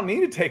don't need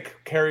to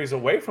take carries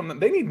away from them.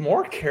 They need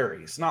more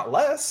carries, not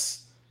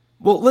less.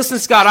 Well, listen,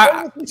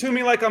 Scott. Listen to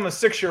me like I'm a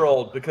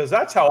 6-year-old because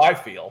that's how I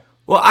feel.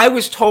 Well, I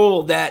was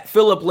told that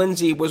Philip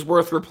Lindsay was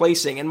worth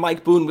replacing and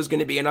Mike Boone was going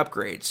to be an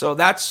upgrade. So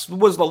that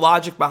was the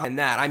logic behind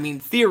that. I mean,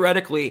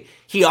 theoretically,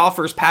 he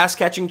offers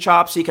pass-catching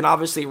chops. He can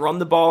obviously run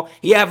the ball.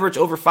 He averaged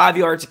over 5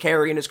 yards a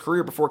carry in his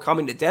career before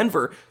coming to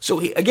Denver. So,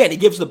 he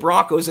gives the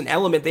Broncos an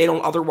element they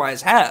don't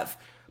otherwise have.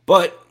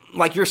 But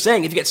like you're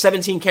saying, if you get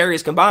 17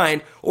 carries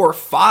combined or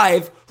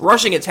 5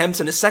 rushing attempts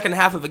in the second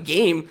half of a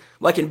game,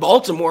 like in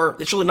Baltimore,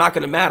 it's really not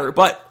going to matter.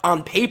 But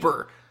on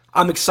paper,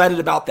 I'm excited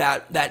about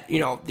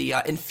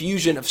the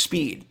infusion of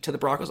speed to the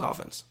Broncos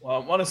offense. Well, I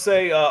want to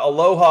say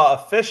aloha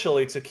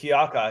officially to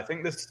Kiaka. I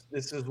think this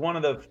is one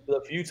of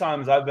the few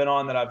times I've been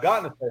on that I've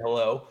gotten to say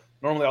hello.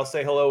 Normally I'll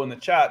say hello in the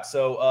chat.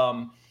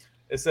 So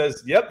it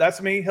says, yep,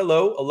 that's me.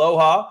 Hello,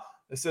 aloha.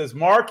 It says,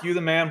 Mark, you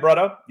the man,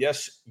 brother.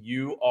 Yes,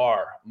 you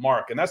are,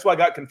 Mark. And that's why I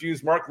got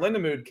confused. Mark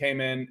Lindemood came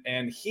in,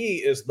 and he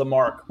is the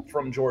Mark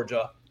from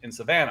Georgia in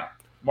Savannah.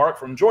 Mark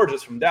from Georgia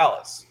is from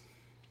Dallas.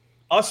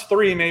 Us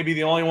three may be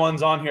the only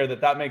ones on here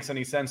that makes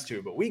any sense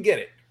to, but we get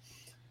it.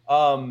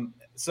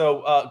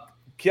 So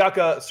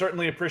Kiaka,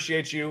 certainly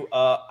appreciate you.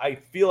 I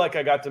feel like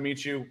I got to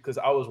meet you because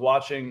I was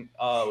watching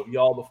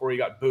y'all before you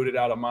got booted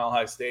out of Mile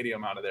High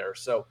Stadium out of there.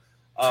 So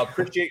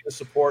appreciate the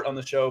support on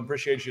the show.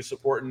 Appreciate you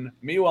supporting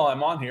me while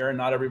I'm on here and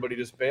not everybody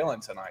just bailing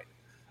tonight.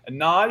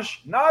 And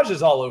Naj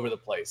is all over the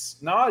place.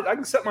 Naj, I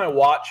can set my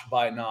watch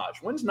by Naj.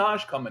 When's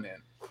Naj coming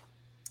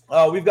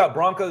in? We've got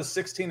Broncos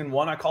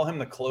 16-1. I call him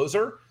the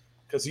closer,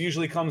 because he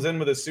usually comes in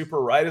with a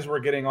super right as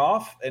we're getting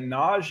off. And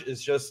Naj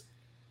is just,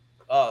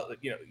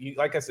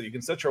 like I said, you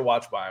can set your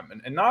watch by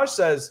him. And Naj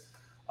says,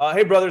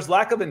 hey, brothers,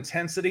 lack of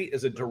intensity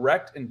is a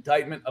direct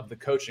indictment of the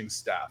coaching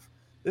staff.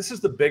 This is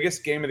the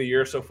biggest game of the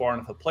year so far.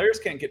 And if the players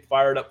can't get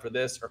fired up for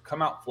this or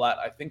come out flat,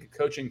 I think a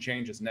coaching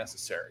change is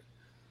necessary.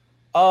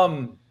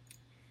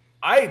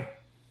 I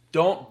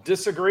don't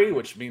disagree,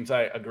 which means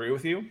I agree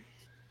with you.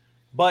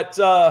 But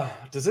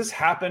does this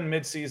happen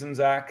midseason,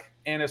 Zach?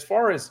 And as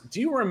far as, do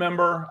you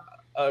remember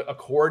a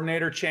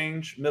coordinator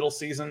change middle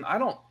season? I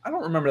don't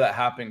remember that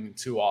happening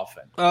too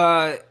often.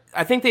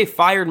 I think they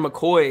fired Mike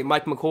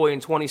McCoy in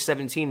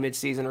 2017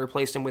 midseason and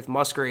replaced him with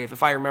Musgrave,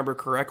 if I remember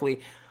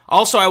correctly.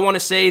 Also, I want to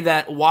say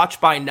that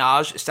Watch by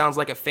Naj sounds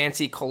like a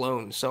fancy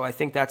cologne, so I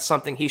think that's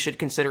something he should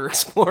consider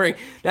exploring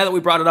now that we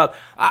brought it up.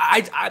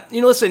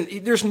 Listen,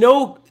 there's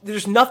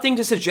nothing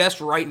to suggest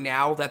right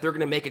now that they're going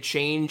to make a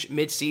change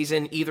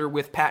midseason, either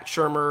with Pat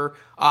Shurmur,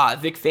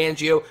 Vic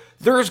Fangio.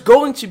 There's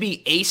going to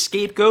be a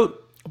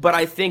scapegoat, but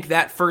I think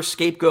that first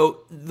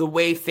scapegoat, the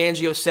way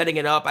Fangio's setting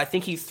it up, I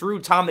think he threw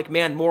Tom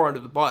McMahon more under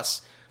the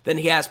bus than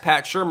he has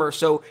Pat Shurmur.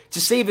 So to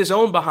save his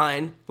own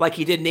behind, like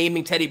he did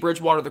naming Teddy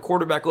Bridgewater the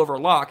quarterback over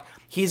Locke,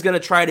 he's going to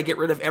try to get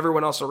rid of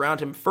everyone else around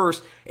him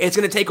first. It's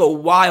going to take a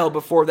while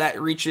before that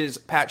reaches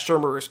Pat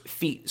Shurmur's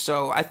feet.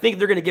 So I think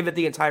they're going to give it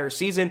the entire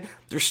season.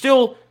 They're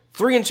still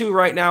 3-2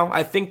 right now.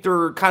 I think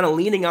they're kind of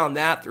leaning on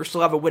that. They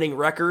still have a winning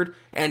record.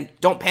 And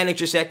don't panic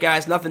just yet,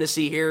 guys. Nothing to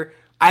see here.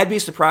 I'd be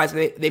surprised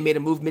if they made a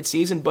move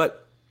midseason,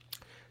 but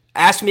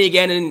ask me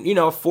again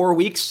in 4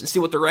 weeks and see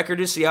what the record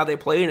is, see how they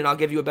played, and I'll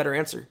give you a better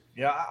answer.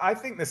 Yeah, I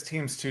think this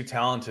team's too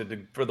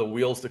talented for the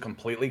wheels to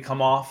completely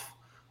come off.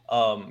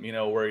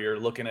 Where you're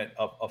looking at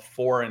a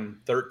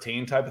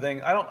 4-13 type of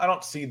thing. I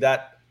don't see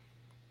that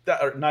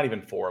or not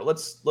even 4.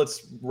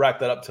 Let's rack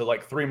that up to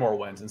like 3 more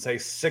wins and say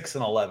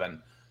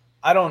 6-11.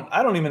 I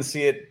don't even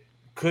see it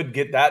could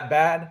get that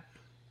bad.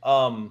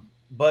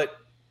 But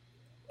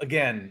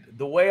again,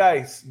 the way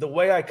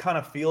I kind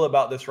of feel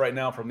about this right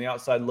now from the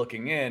outside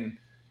looking in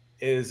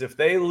is if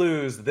they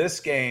lose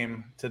this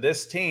game to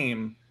this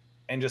team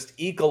and just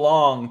eke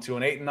along to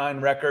an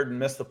 8-9 record and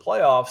miss the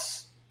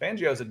playoffs,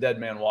 Fangio's a dead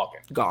man walking.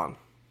 Gone.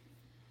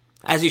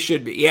 As he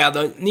should be. Yeah,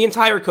 the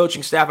entire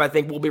coaching staff, I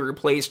think, will be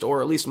replaced,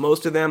 or at least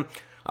most of them.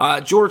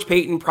 George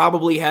Payton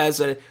probably has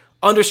an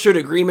understood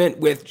agreement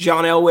with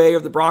John Elway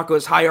of the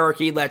Broncos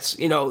hierarchy. That's,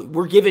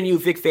 we're giving you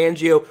Vic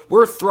Fangio.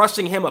 We're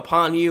thrusting him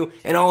upon you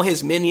and all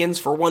his minions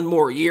for one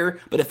more year.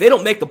 But if they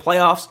don't make the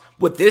playoffs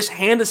with this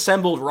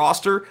hand-assembled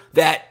roster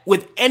that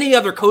with any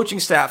other coaching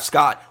staff,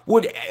 Scott,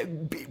 would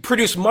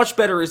produce much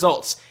better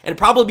results and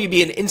probably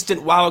be an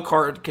instant wild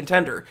card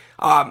contender.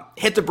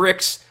 Hit the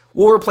bricks.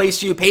 We'll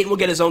replace you. Peyton will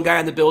get his own guy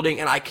in the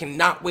building, and I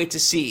cannot wait to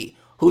see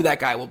who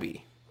that guy will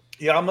be.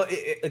 Yeah,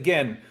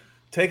 again,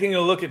 taking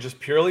a look at just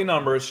purely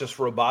numbers, just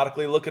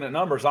robotically looking at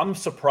numbers, I'm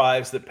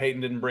surprised that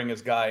Peyton didn't bring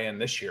his guy in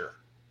this year.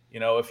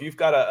 If you've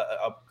got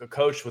a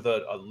coach with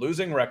a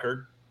losing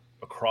record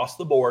across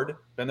the board,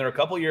 been there a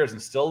couple of years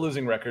and still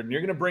losing record, and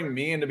you're going to bring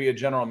me in to be a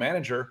general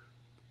manager,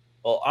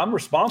 well, I'm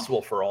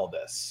responsible for all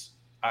this.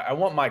 I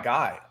want my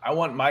guy. I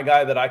want my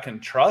guy that I can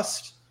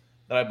trust,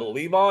 that I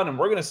believe on, and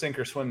we're going to sink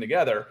or swim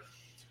together.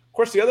 Of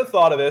course, the other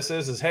thought of this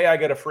is hey, I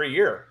get a free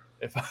year.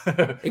 If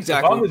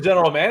I'm the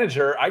general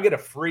manager, I get a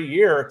free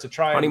year to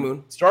try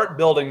and start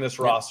building this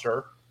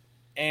roster.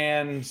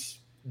 And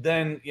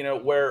then,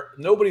 where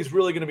nobody's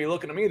really going to be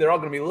looking at me, they're all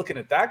going to be looking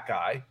at that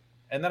guy.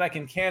 And then I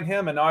can can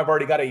him. And now I've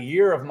already got a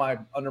year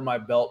under my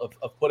belt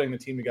of putting the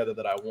team together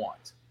that I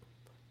want.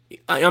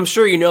 I'm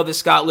sure you know this,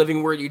 Scott,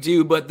 living where you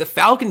do, but the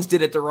Falcons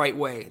did it the right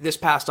way this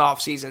past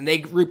offseason.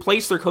 They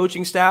replaced their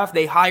coaching staff.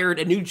 They hired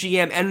a new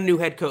GM and a new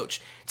head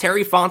coach,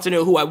 Terry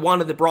Fontenot, who I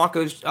wanted the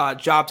Broncos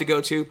job to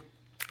go to,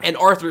 and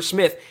Arthur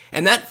Smith.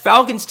 And that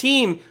Falcons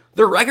team,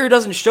 their record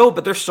doesn't show,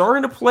 but they're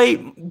starting to play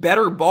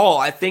better ball.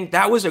 I think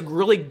that was a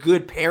really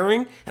good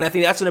pairing, and I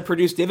think that's going to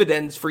produce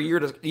dividends for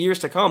years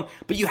to come.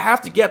 But you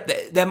have to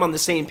get them on the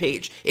same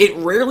page. It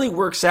rarely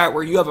works out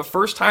where you have a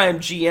first-time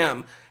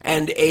GM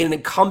and an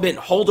incumbent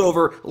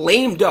holdover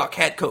lame duck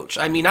head coach.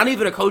 I mean, not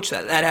even a coach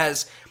that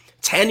has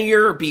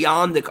tenure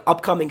beyond the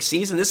upcoming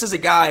season. This is a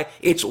guy,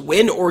 it's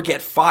win or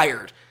get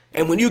fired.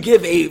 And when you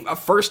give a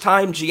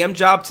first-time GM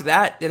job to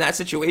that in that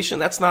situation,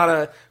 that's not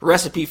a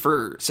recipe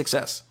for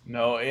success.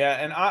 No, yeah,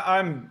 and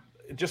I'm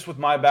just with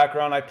my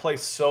background, I play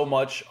so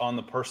much on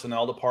the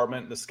personnel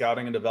department, the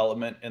scouting and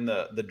development, and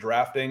the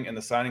drafting and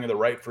the signing of the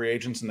right free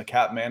agents and the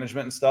cap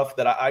management and stuff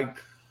that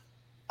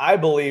I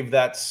believe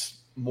that's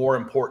more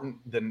important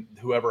than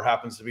whoever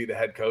happens to be the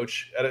head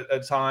coach at a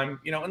time.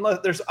 Unless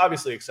there's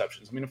obviously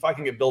exceptions. I mean, if I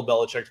can get Bill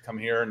Belichick to come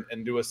here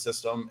and do a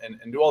system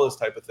and do all those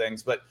type of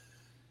things, but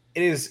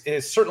it is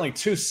certainly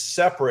two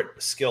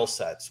separate skill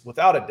sets,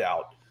 without a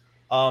doubt.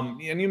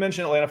 And you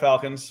mentioned Atlanta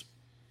Falcons.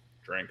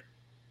 Drink.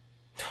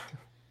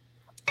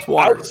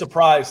 I was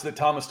surprised that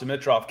Thomas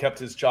Dimitroff kept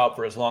his job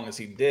for as long as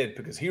he did,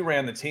 because he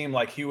ran the team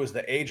like he was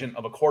the agent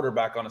of a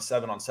quarterback on a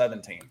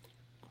 7-on-7 team,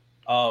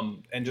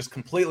 and just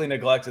completely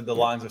neglected the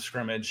lines of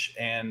scrimmage.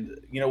 And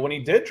when he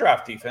did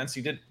draft defense,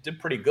 he did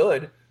pretty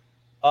good.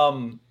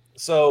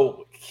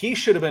 So he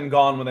should have been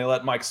gone when they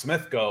let Mike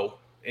Smith go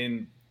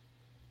in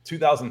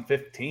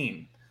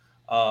 2015.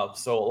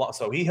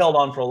 So he held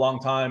on for a long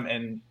time.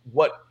 And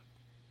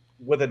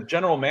with a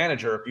general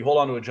manager, if you hold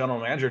on to a general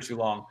manager too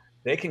long,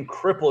 they can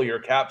cripple your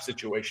cap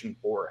situation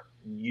for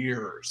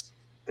years,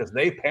 because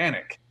they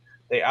panic.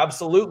 They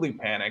absolutely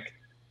panic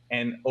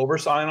and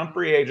oversign on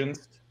free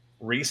agents,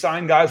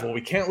 re-sign guys. Well,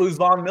 we can't lose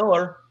Von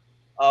Miller.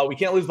 Let's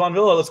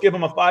give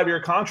him a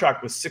 5-year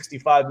contract with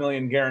 $65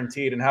 million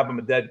guaranteed and have him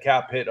a dead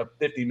cap hit of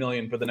 $50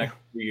 million for the next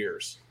 3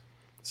 years.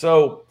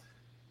 So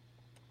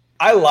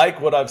I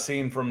like what I've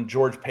seen from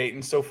George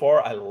Payton so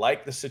far. I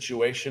like the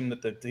situation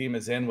that the team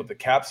is in with the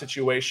cap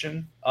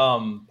situation.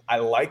 I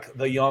like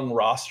the young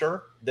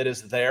roster that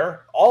is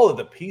there. All of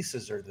the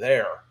pieces are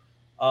there.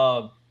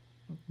 But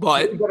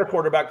you need better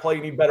quarterback play.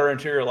 You need better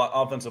interior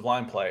offensive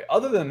line play.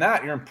 Other than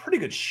that, you're in pretty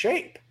good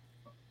shape.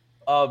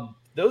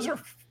 Those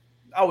are,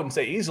 I wouldn't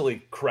say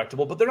easily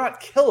correctable, but they're not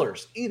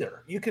killers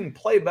either. You can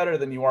play better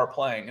than you are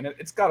playing, and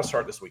it's got to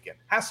start this weekend.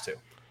 Has to.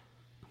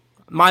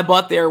 My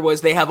butt there was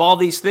they have all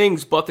these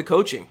things but the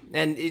coaching,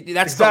 and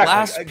that's the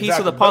last piece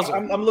of the puzzle.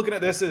 I'm looking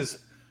at this as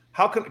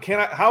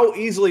how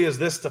easily is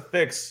this to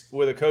fix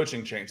with a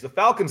coaching change? The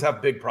Falcons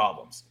have big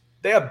problems.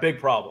 They have big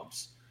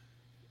problems.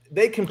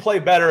 They can play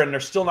better, and they're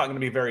still not going to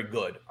be very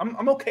good.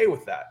 I'm okay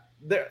with that.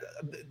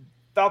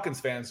 Falcons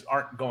fans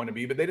aren't going to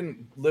be, but they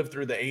didn't live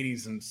through the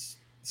 80s and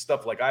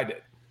stuff like I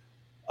did.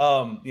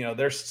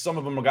 There's some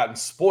of them have gotten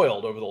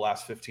spoiled over the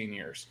last 15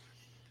 years.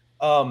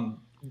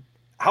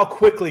 How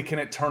quickly can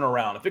it turn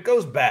around? If it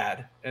goes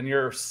bad and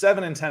you're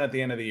 7-10 at the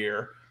end of the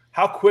year,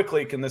 how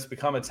quickly can this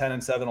become a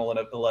 10-7,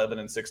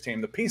 11-6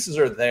 team? The pieces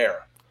are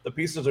there. The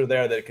pieces are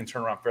there that it can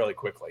turn around fairly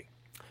quickly.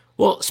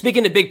 Well,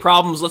 speaking of big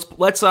problems,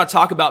 let's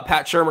talk about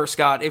Pat Shurmur,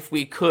 Scott, if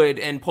we could,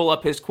 and pull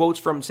up his quotes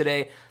from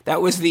today.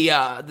 That was the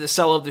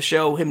sell of the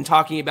show, him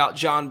talking about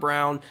John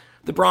Brown,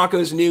 the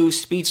Broncos' new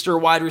speedster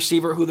wide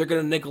receiver who they're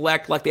going to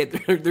neglect like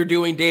they're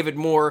doing David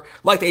Moore,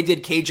 like they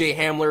did KJ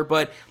Hamler.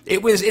 But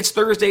it's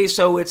Thursday,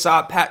 so it's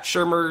Pat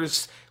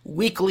Shurmur's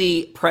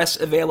weekly press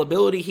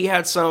availability. He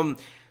had some,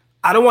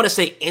 I don't want to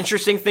say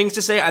interesting things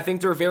to say. I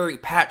think they're very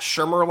Pat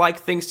Shurmur-like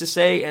things to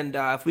say, and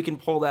if we can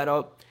pull that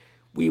up,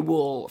 we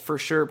will for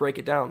sure break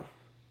it down.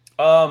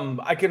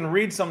 I can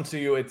read some to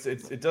you.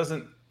 It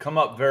doesn't come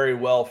up very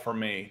well for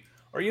me.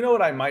 Or you know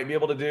what I might be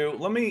able to do?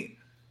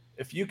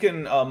 If you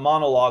can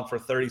monologue for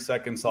 30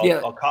 seconds,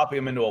 I'll copy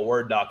them into a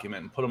Word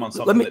document and put them on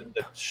something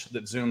that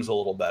zooms a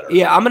little better.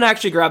 Yeah, I'm going to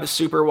actually grab a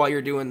super while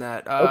you're doing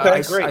that.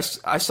 Okay, great.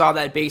 I saw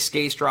that Base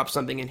Gaze drop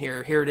something in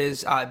here. Here it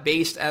is.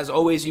 Based, as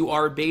always, you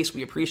are Base.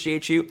 We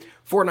appreciate you.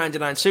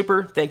 $4.99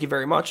 super. Thank you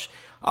very much.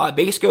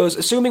 Base goes,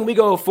 assuming we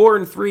go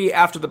 4-3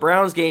 after the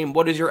Browns game,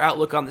 what is your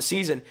outlook on the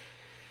season?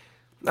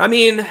 I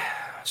mean,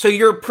 So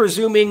you're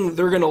presuming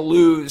they're going to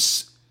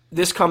lose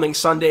this coming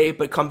Sunday,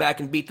 but come back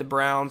and beat the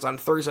Browns on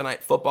Thursday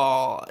Night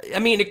Football. I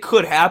mean, it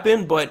could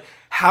happen, but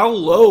how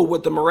low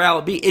would the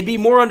morale be? It'd be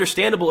more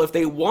understandable if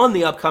they won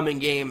the upcoming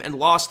game and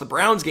lost the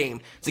Browns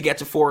game to get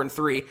to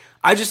 4-3.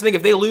 I just think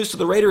if they lose to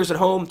the Raiders at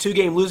home,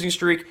 2-game losing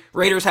streak,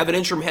 Raiders have an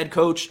interim head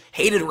coach,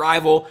 hated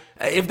rival.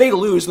 If they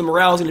lose, the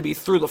morale is going to be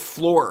through the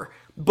floor.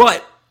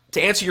 But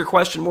to answer your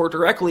question more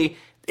directly,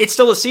 it's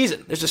still a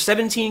season. There's a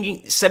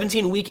 17-game,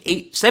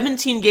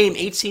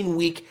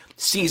 18-week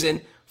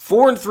season.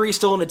 4-3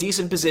 still in a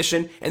decent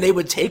position, and they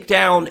would take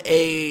down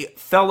a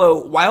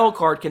fellow wild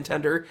card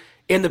contender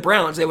in the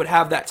Browns. They would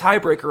have that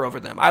tiebreaker over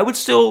them. I would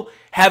still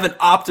have an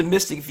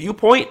optimistic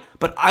viewpoint,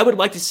 but I would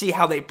like to see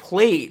how they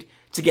played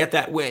to get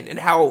that win and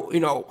how,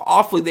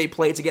 awfully they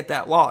played to get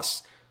that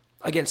loss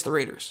against the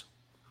Raiders.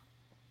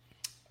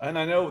 And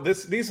I know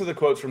these are the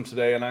quotes from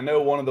today, and I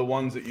know one of the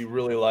ones that you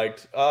really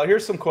liked.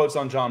 Here's some quotes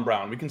on John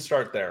Brown. We can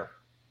start there.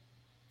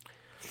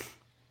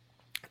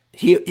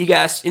 He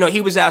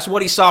was asked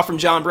what he saw from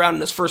John Brown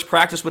in his first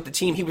practice with the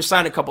team. He was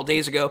signed a couple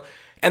days ago,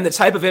 and the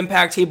type of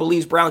impact he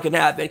believes Brown can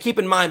have. And keep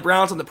in mind,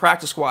 Brown's on the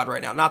practice squad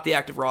right now, not the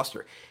active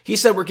roster. He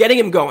said, we're getting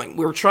him going.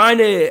 We're trying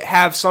to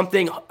have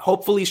something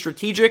hopefully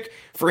strategic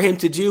for him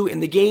to do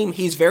in the game.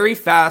 He's very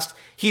fast.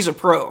 He's a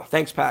pro.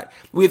 Thanks, Pat.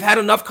 We've had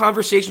enough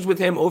conversations with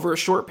him over a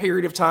short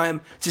period of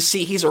time to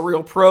see he's a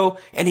real pro,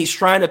 and he's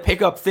trying to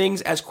pick up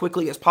things as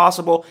quickly as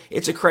possible.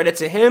 It's a credit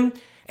to him.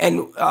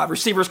 And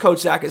receivers coach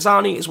Zach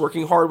Azzani is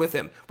working hard with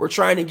him. We're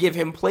trying to give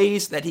him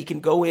plays that he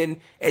can go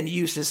in and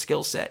use his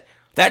skill set.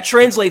 That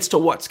translates to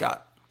what,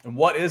 Scott? And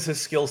what is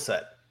his skill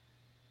set?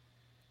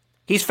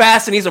 He's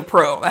fast and he's a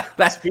pro.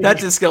 That's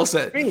his skill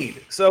set.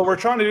 Speed. So we're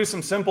trying to do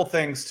some simple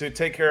things to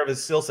take care of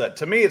his skill set.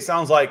 To me, it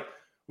sounds like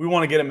we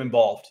want to get him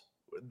involved.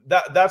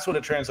 That's what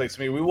it translates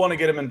to me. We want to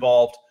get him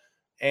involved,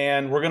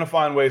 and we're going to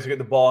find ways to get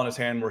the ball in his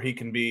hand where he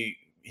can be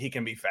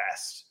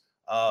fast.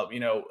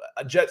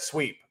 A jet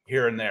sweep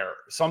here and there,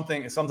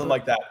 something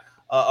like that,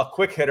 a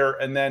quick hitter,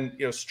 and then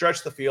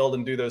stretch the field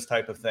and do those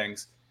type of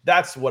things.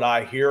 That's what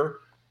I hear.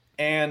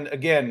 And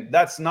again,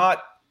 that's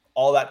not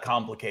all that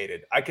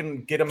complicated. I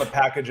can get him a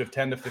package of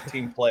 10 to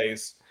 15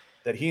 plays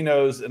that he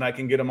knows, and I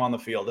can get him on the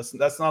field.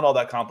 That's not all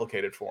that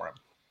complicated for him.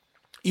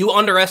 You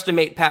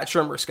underestimate Pat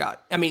Shurmur,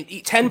 Scott. I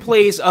mean, 10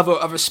 plays of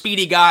a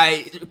speedy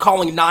guy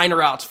calling 9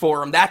 routes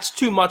for him, that's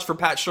too much for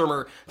Pat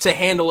Shurmur to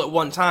handle at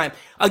one time.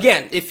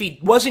 Again, if he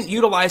wasn't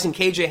utilizing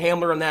KJ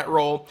Hamler in that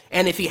role,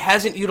 and if he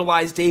hasn't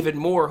utilized David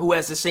Moore, who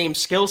has the same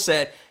skill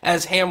set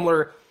as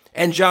Hamler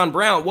and John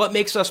Brown, what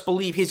makes us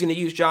believe he's going to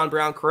use John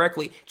Brown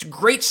correctly? It's a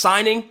great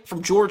signing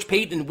from George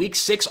Payton in Week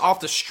 6 off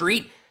the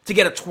street to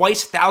get a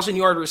twice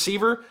 1,000-yard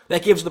receiver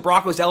that gives the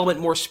Broncos element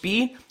more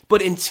speed.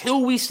 But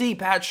until we see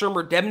Pat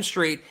Shurmur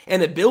demonstrate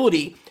an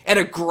ability and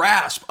a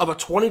grasp of a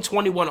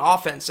 2021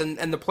 offense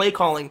and the play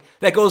calling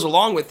that goes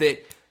along with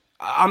it,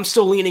 I'm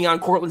still leaning on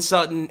Courtland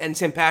Sutton and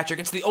Tim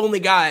Patrick. It's the only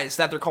guys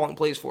that they're calling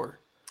plays for.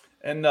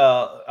 And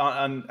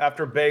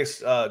after base,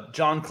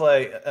 John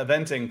Clay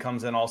Eventing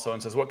comes in also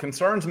and says, what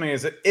concerns me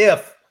is that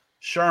if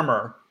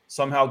Shurmur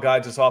somehow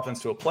guides his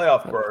offense to a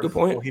playoff berth,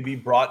 will he be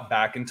brought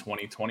back in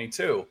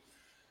 2022?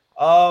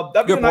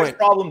 That'd be a nice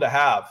problem to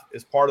have.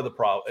 Is part of the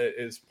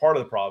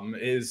problem.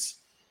 Is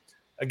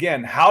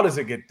again, how does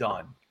it get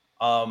done?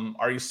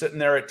 Are you sitting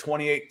there at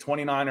 28,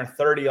 29, or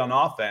 30 on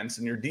offense,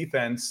 and your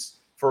defense,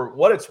 for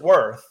what it's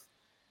worth,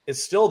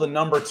 is still the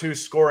number 2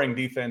 scoring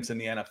defense in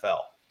the NFL?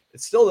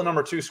 It's still the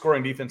number 2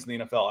 scoring defense in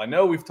the NFL. I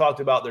know we've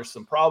talked about there's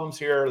some problems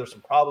here, there's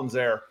some problems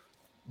there,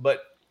 but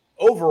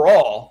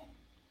overall,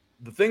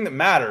 the thing that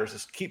matters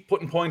is keep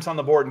putting points on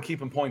the board and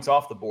keeping points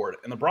off the board.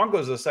 And the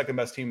Broncos are the second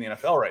best team in the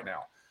NFL right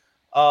now.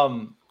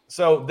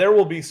 So there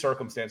will be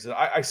circumstances.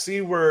 I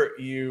see where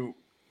you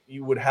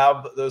would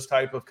have those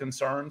type of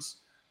concerns,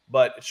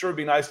 but it sure would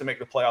be nice to make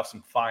the playoffs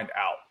and find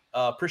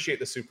out. Appreciate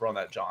the super on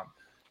that, John.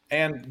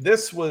 And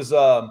this was,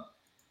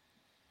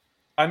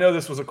 I know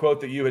this was a quote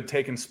that you had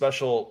taken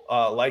special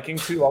liking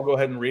to. I'll go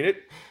ahead and read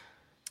it.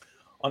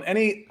 On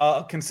any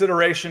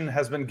consideration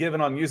has been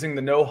given on using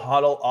the no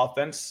huddle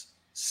offense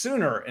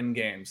sooner in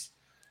games.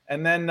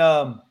 And then,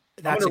 I'm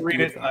going to read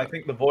it, and I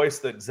think the voice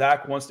that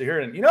Zach wants to hear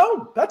it.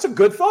 And, that's a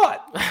good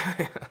thought.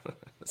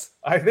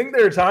 I think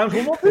there are times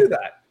when we'll do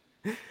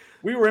that.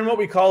 We were in what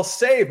we call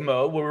save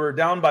mode, where we were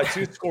down by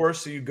 2 scores,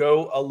 so you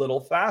go a little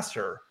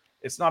faster.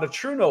 It's not a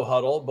true no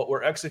huddle, but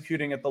we're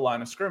executing at the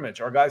line of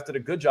scrimmage. Our guys did a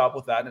good job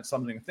with that, and it's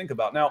something to think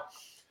about. Now,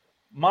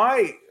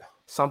 my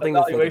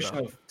evaluation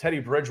of Teddy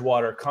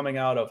Bridgewater coming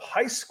out of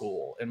high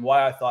school and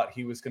why I thought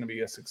he was going to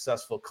be a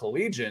successful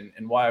collegian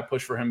and why I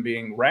pushed for him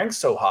being ranked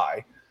so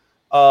high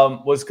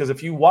was because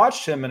if you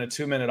watched him in a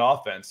 2-minute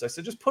offense, I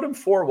said, just put him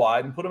 4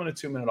 wide and put him in a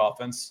 2-minute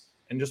offense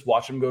and just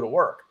watch him go to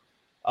work.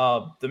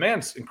 The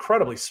man's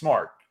incredibly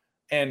smart,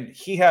 and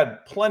he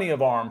had plenty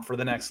of arm for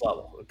the next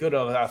level, a good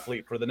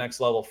athlete for the next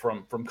level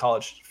from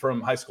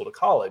high school to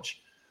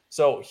college.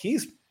 So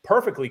he's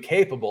perfectly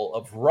capable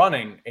of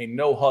running a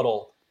no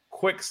huddle,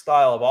 quick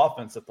style of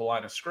offense at the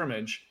line of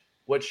scrimmage,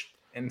 which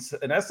in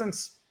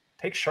essence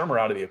takes Shurmur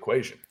out of the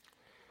equation.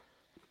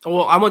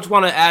 Well, I just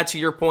want to add to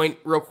your point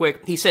real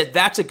quick. He said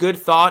that's a good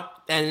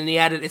thought, and then he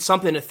added it's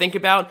something to think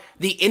about.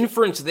 The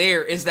inference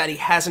there is that he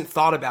hasn't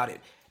thought about it.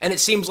 And it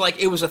seems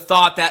like it was a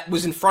thought that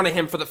was in front of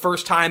him for the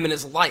first time in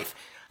his life.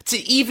 To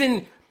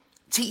even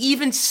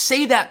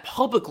say that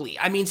publicly,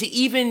 I mean, to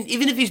even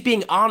if he's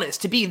being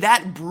honest, to be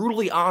that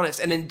brutally honest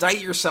and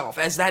indict yourself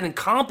as that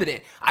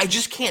incompetent, I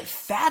just can't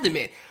fathom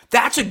it.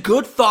 That's a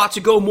good thought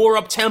to go more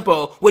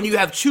up-tempo when you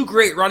have two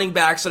great running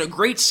backs and a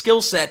great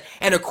skill set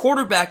and a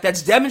quarterback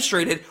that's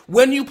demonstrated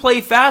when you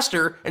play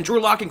faster, and Drew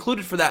Lock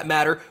included for that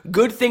matter,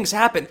 good things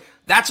happen.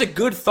 That's a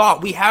good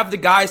thought. We have the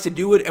guys to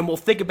do it, and we'll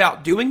think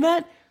about doing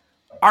that?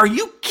 Are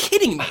you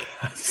kidding me?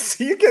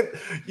 See,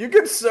 you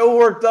get so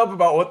worked up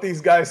about what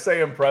these guys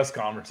say in press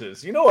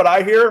conferences. You know what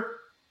I hear?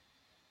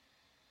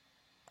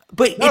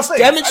 But it's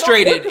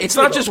demonstrated. It's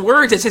not just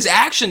words, it's his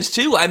actions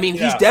too. I mean,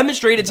 he's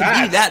demonstrated to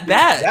be that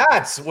bad.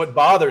 That's what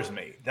bothers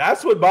me.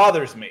 That's what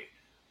bothers me.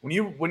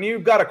 When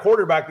you've got a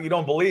quarterback that you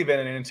don't believe in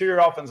and an interior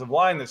offensive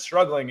line that's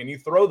struggling and you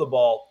throw the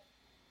ball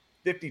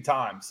 50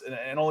 times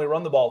and only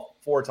run the ball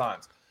 4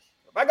 times.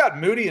 If I got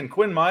Moody and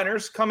Quinn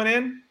Miners coming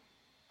in,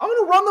 I'm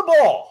going to run the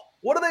ball.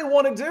 What do they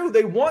want to do?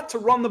 They want to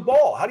run the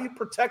ball. How do you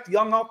protect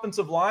young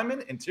offensive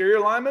linemen, interior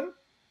linemen?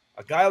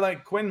 A guy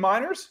like Quinn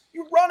Miners?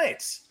 You run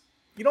it.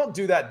 You don't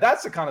do that.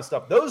 That's the kind of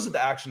stuff. Those are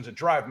the actions that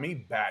drive me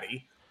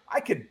batty. I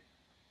could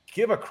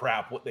give a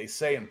crap what they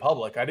say in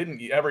public. I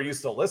didn't ever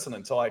used to listen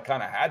until I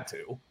kind of had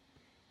to.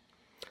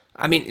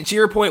 I mean, to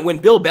your point, when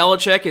Bill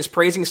Belichick is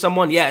praising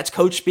someone, yeah, it's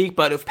coach speak,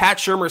 but if Pat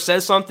Shurmur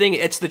says something,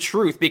 it's the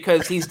truth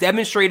because he's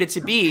demonstrated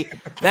to be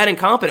that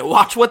incompetent.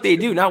 Watch what they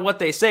do, not what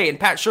they say. In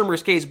Pat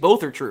Shurmur's case,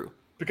 both are true.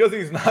 Because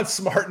he's not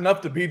smart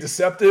enough to be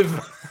deceptive.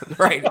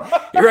 Right.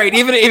 You're right.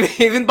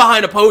 Even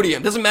behind a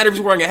podium. Doesn't matter if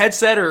he's wearing a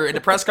headset or in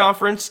a press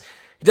conference.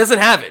 He doesn't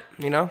have it,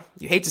 you know?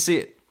 You hate to see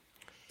it.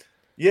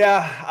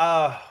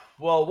 Yeah.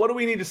 Well, what do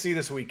we need to see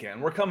this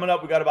weekend? We're coming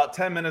up. We got about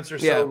 10 minutes or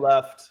so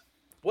left.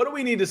 What do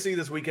we need to see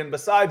this weekend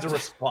besides a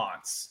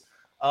response?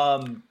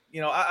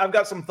 I've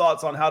got some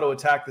thoughts on how to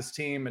attack this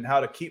team and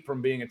how to keep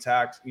from being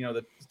attacked. You know,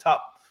 the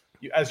top,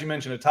 as you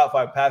mentioned, a top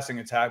 5 passing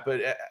attack. But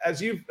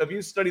have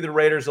you studied the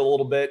Raiders a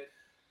little bit?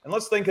 And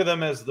let's think of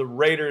them as the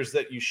Raiders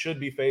that you should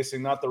be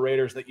facing, not the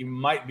Raiders that you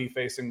might be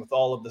facing with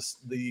all of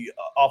the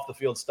off the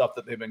field stuff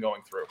that they've been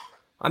going through.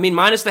 I mean,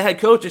 minus the head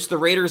coach, it's the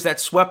Raiders that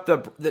swept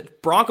the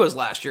Broncos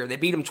last year. They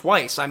beat them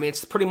twice. I mean,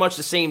 it's pretty much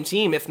the same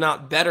team, if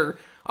not better,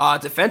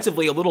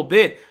 defensively a little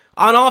bit.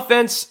 On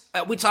offense,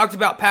 we talked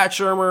about Pat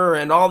Shurmur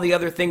and all the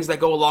other things that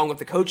go along with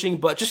the coaching,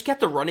 but just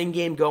get the running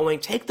game going,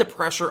 take the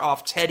pressure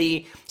off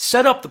Teddy,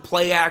 set up the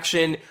play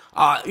action,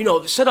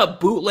 set up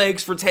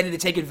bootlegs for Teddy to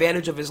take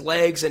advantage of his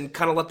legs and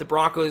kind of let the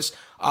Broncos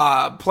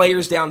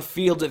players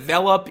downfield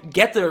develop,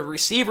 get the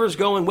receivers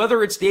going,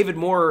 whether it's David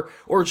Moore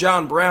or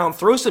John Brown,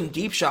 throw some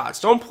deep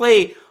shots. Don't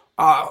play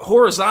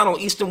horizontal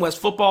east and west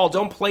football.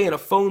 Don't play in a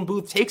phone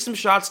booth. Take some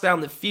shots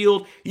down the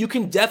field. You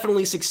can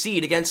definitely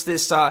succeed against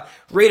this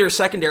Raiders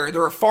secondary.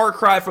 They're a far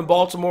cry from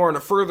Baltimore and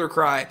a further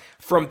cry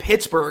from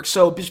Pittsburgh.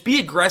 So just be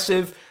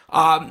aggressive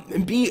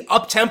and be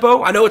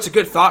up-tempo. I know it's a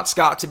good thought,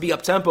 Scott, to be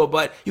up-tempo,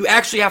 but you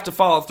actually have to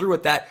follow through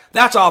with that.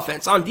 That's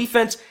offense. On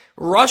defense,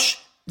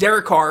 rush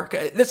Derek Carr.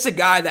 That's the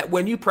guy that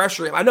when you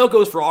pressure him, I know it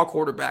goes for all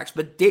quarterbacks,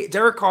 but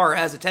Derek Carr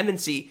has a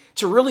tendency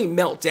to really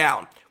melt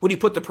down when you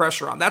put the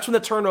pressure on. That's when the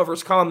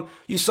turnovers come.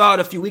 You saw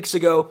it a few weeks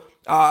ago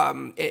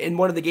in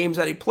one of the games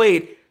that he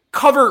played.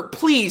 Cover,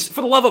 please,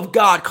 for the love of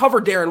God, cover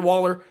Darren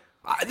Waller.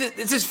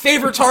 It's his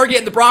favorite target,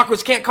 and the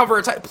Broncos can't cover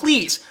it.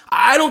 Please,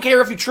 I don't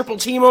care if you triple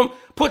team him.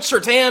 Put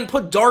Surtain,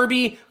 put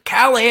Darby,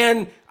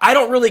 Callahan. I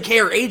don't really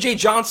care. A.J.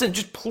 Johnson,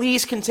 just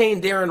please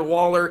contain Darren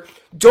Waller.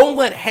 Don't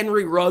let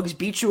Henry Ruggs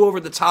beat you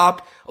over the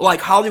top like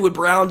Hollywood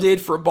Brown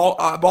did for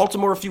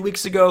Baltimore a few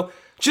weeks ago.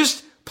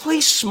 Just play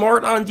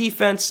smart on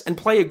defense and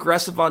play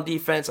aggressive on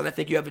defense, and I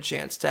think you have a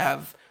chance to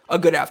have a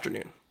good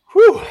afternoon.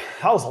 Whew,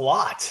 that was a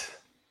lot.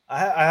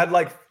 I had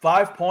like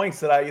 5 points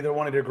that I either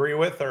wanted to agree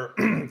with or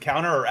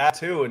counter or add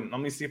to, and let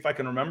me see if I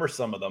can remember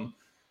some of them.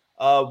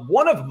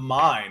 One of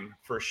mine,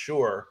 for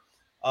sure,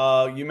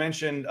 you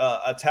mentioned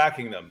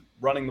attacking them,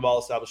 running the ball,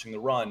 establishing the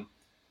run.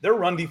 Their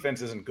run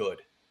defense isn't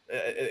good.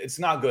 It's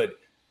not good.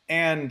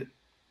 And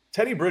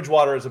Teddy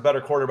Bridgewater is a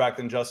better quarterback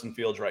than Justin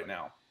Fields right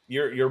now.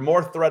 You're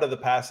more threat of the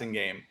passing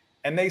game.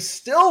 And they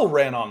still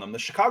ran on them. The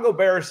Chicago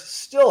Bears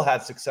still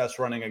had success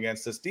running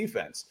against this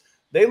defense.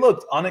 They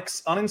looked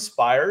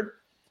uninspired.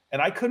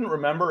 And I couldn't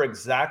remember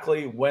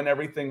exactly when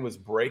everything was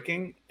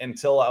breaking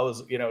until I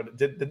was,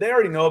 did they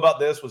already know about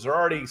this? Was there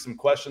already some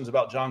questions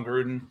about John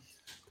Gruden?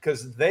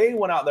 Because they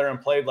went out there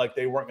and played like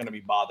they weren't going to be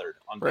bothered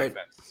on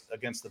defense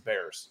against the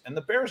Bears. And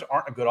the Bears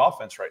aren't a good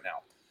offense right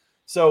now.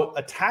 So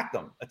attack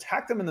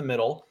them in the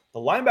middle. The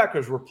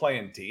linebackers were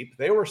playing deep.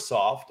 They were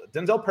soft.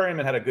 Denzel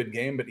Perryman had a good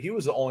game, but he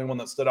was the only one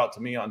that stood out to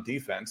me on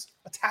defense.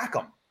 Attack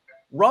them.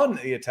 Run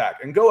the attack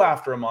and go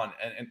after them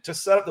and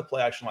just set up the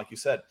play action like you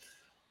said.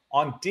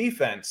 On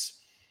defense,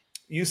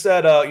 you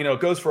said, it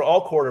goes for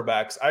all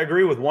quarterbacks. I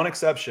agree with one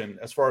exception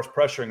as far as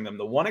pressuring them.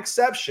 The one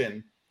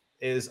exception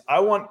is I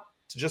want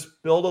to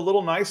just build a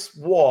little nice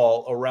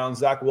wall around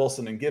Zach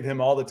Wilson and give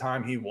him all the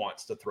time he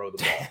wants to throw the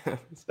ball.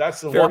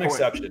 That's the one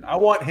exception. I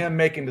want him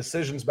making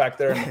decisions back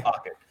there in the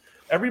pocket.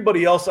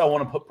 Everybody else I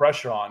want to put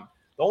pressure on.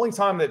 The only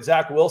time that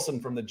Zach Wilson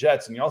from the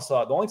Jets, and y'all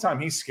saw it, the only time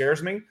he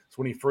scares me is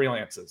when he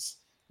freelances.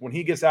 When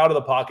he gets out of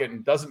the pocket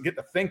and doesn't get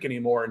to think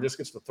anymore and just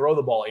gets to throw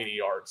the ball 80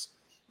 yards.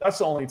 That's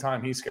the only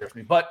time he scares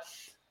me. But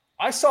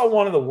I saw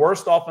one of the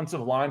worst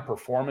offensive line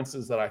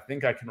performances that I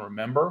think I can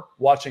remember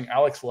watching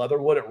Alex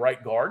Leatherwood at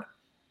right guard.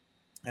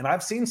 And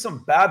I've seen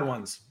some bad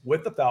ones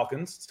with the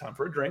Falcons. It's time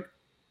for a drink.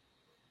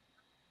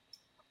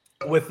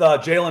 With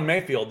Jalen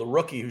Mayfield, the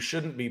rookie who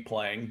shouldn't be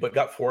playing but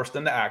got forced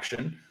into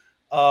action,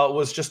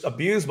 was just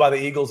abused by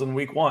the Eagles in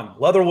week 1.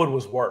 Leatherwood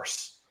was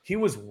worse. He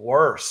was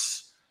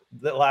worse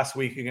that last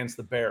week against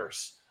the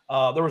Bears.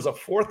 There was a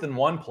 4th and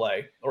 1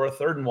 play or a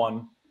 3rd and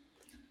 1.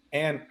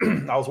 And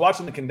I was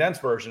watching the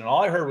condensed version, and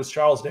all I heard was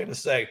Charles Davis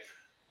say,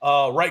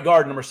 right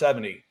guard number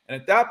 70. And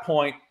at that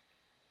point,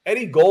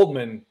 Eddie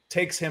Goldman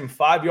takes him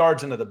 5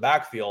 yards into the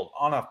backfield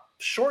on a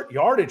short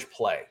yardage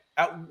play.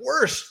 At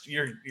worst,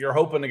 you're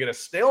hoping to get a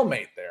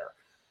stalemate there.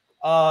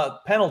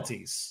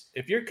 Penalties.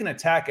 If you can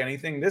attack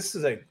anything, this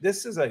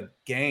is a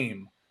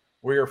game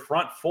where your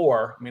front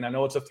 4. I mean, I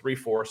know it's a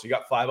 3-4, so you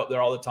got 5 up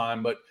there all the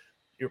time. But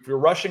if you're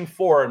rushing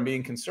 4 and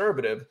being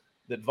conservative,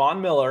 that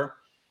Von Miller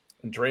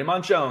and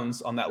Draymond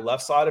Jones on that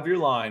left side of your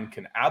line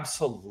can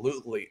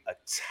absolutely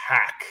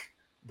attack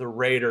the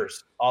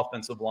Raiders'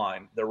 offensive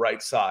line, the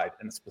right side,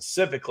 and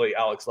specifically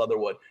Alex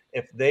Leatherwood.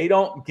 If they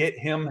don't get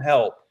him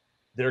help,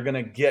 they're going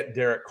to get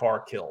Derek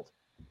Carr killed.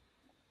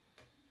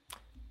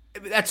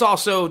 That's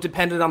also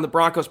dependent on the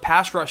Broncos'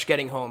 pass rush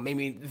getting home. I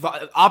mean,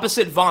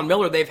 opposite Von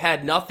Miller, they've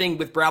had nothing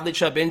with Bradley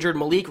Chubb injured.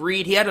 Malik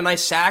Reed, he had a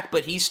nice sack,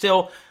 but he's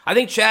still, I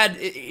think Chad,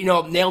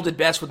 nailed it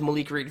best with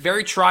Malik Reed.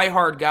 Very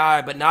try-hard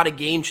guy, but not a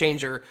game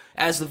changer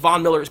as the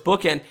Von Miller's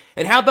bookend.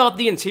 And how about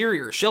the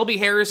interior? Shelby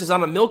Harris is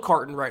on a milk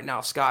carton right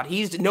now, Scott.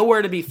 He's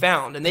nowhere to be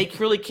found, and they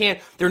really can't,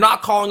 they're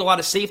not calling a lot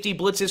of safety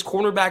blitzes,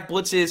 cornerback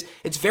blitzes.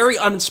 It's very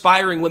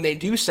uninspiring when they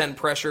do send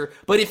pressure,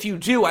 but if you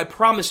do, I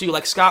promise you,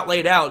 like Scott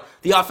laid out,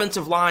 the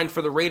offensive line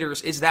for the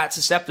Raiders is that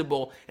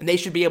susceptible, and they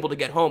should be able to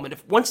get home. And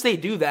if once they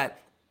do that,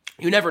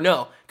 you never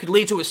know. Could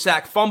lead to a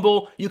sack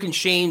fumble. You can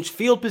change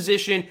field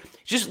position.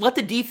 Just let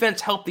the defense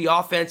help the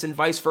offense and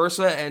vice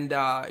versa.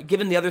 And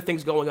given the other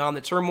things going on,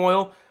 the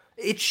turmoil,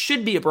 it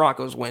should be a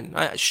Broncos win.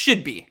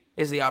 Should be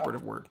is the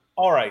operative word.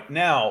 All right.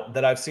 Now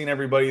that I've seen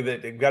everybody,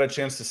 that got a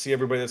chance to see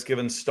everybody that's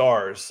given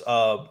stars,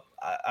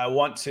 I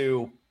want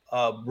to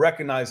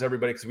recognize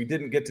everybody because we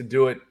didn't get to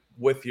do it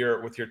with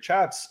your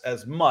chats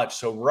as much.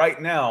 So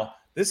right now,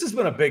 this has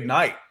been a big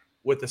night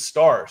with the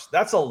stars.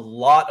 That's a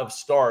lot of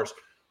stars.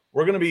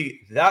 We're going to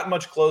be that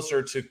much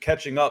closer to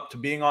catching up to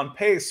being on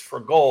pace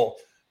for goal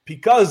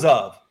because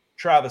of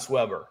Travis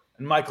Weber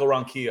and Michael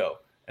Ronquillo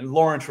and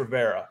Lawrence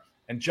Rivera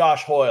and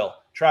Josh Hoyle,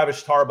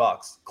 Travis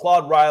Tarbox,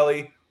 Claude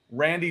Riley,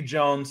 Randy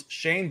Jones,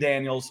 Shane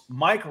Daniels,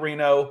 Mike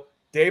Reno,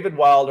 David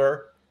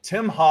Wilder,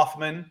 Tim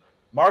Hoffman,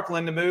 Mark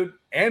Lindemood,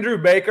 Andrew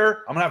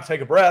Baker. I'm going to have to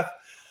take a breath.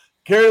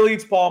 Gary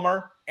Leeds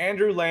Palmer,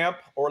 Andrew Lamp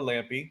or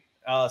Lampy,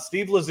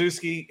 Steve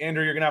Lazuski.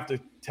 Andrew, you're going to have to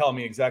tell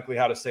me exactly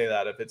how to say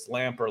that. If it's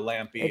Lamp or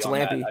Lampy. It's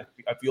Lampy.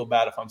 I feel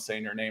bad if I'm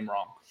saying your name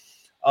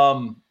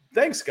wrong.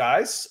 Thanks,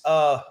 guys.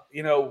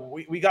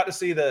 We got to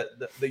see the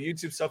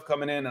YouTube stuff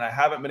coming in, and I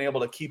haven't been able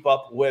to keep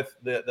up with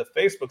the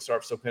Facebook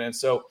stuff so coming in.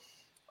 So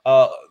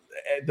at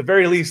the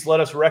very least,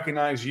 let us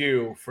recognize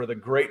you for the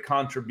great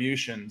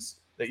contributions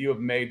that you have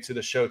made to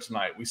the show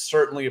tonight. We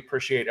certainly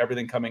appreciate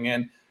everything coming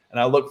in, and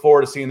I look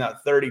forward to seeing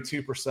that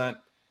 32%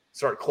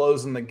 start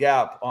closing the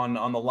gap on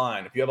the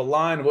line. If you have a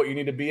line of what you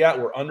need to be at,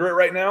 we're under it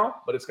right now,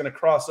 but it's going to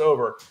cross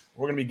over.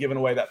 We're going to be giving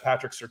away that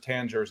Patrick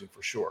Surtain jersey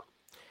for sure.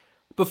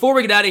 Before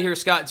we get out of here,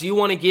 Scott, do you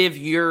want to give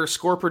your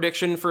score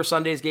prediction for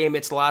Sunday's game?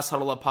 It's the last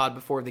Huddle Up pod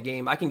before the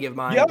game. I can give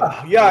mine.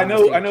 Yeah. I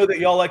know that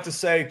y'all like to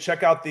say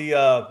check out the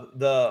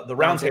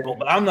roundtable,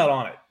 but I'm not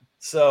on it,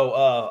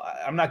 so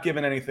I'm not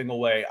giving anything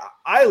away.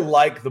 I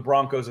like the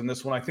Broncos in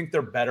this one. I think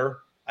they're better.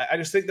 I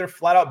just think they're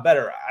flat out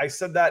better. I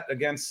said that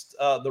against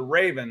the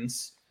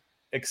Ravens,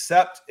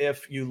 except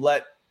if you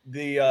let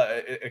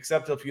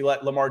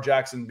Lamar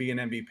Jackson be an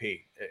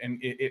MVP. And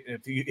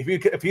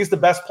if he's the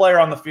best player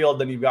on the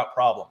field, then you've got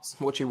problems.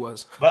 Which he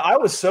was. But I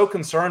was so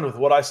concerned with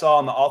what I saw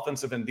on the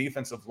offensive and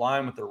defensive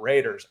line with the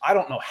Raiders. I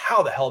don't know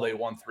how the hell they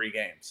won 3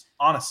 games,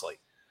 honestly.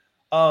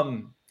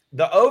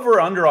 The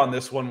over-under on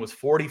this one was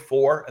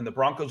 44, and the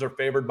Broncos are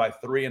favored by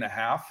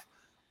 3.5.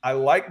 I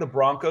like the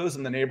Broncos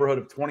in the neighborhood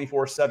of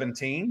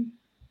 24-17,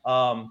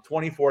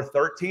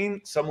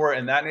 24-13, somewhere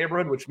in that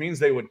neighborhood, which means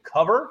they would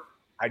cover.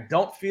 I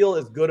don't feel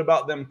as good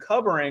about them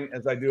covering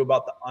as I do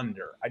about the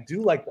under. I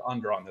do like the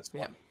under on this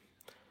one.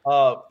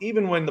 Yeah.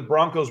 Even when the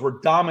Broncos were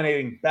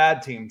dominating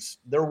bad teams,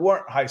 there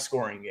weren't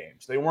high-scoring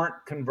games. They weren't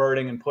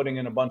converting and putting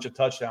in a bunch of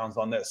touchdowns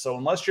on this. So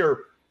unless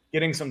you're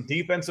getting some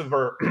defensive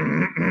or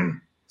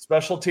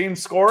special team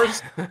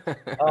scores,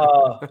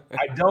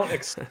 I don't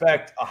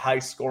expect a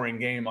high-scoring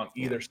game on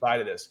either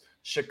side of this.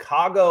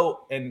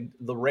 Chicago and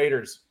the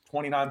Raiders,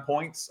 29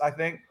 points, I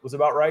think was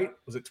about right.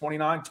 Was it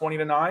 29,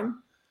 20-9?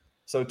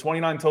 So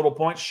 29 total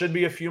points, should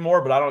be a few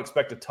more, but I don't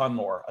expect a ton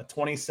more. A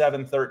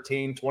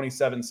 27-13,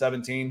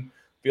 27-17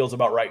 feels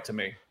about right to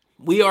me.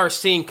 We are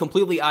seeing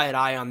completely eye at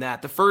eye on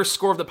that. The first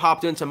score that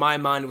popped into my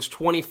mind was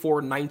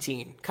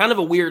 24-19. Kind of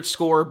a weird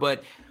score,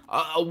 but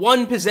a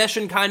one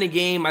possession kind of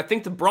game. I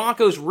think the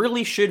Broncos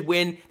really should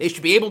win. They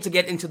should be able to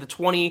get into the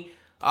 20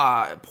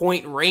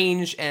 point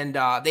range, and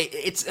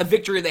it's a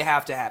victory they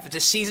have to have. It's a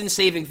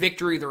season-saving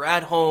victory. They're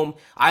at home.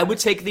 I would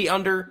take the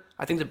under.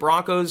 I think the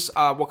Broncos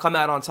will come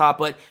out on top,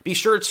 but be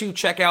sure to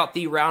check out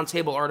the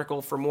Roundtable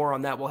article for more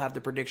on that. We'll have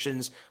the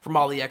predictions from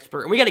all the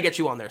experts, and we got to get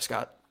you on there,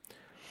 Scott.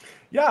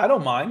 Yeah, I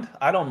don't mind.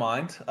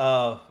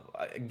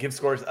 Give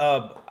scores.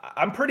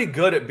 I'm pretty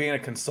good at being a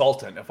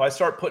consultant. If I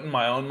start putting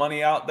my own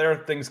money out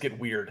there, things get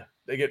weird.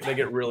 They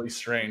get really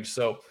strange.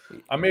 So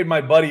I made my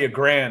buddy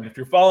 $1,000. If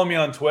you're following me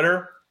on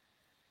Twitter,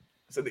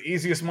 I said the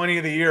easiest money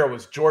of the year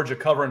was Georgia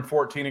covering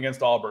 14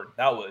 against Auburn.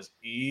 That was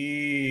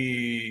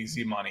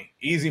easy money.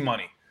 Easy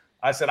money.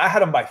 I said I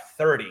had them by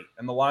 30,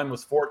 and the line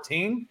was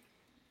 14.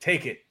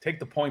 Take it. Take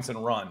the points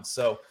and run.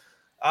 So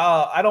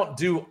I don't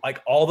do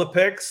like all the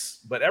picks,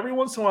 but every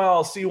once in a while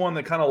I'll see one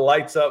that kind of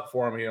lights up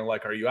for me. And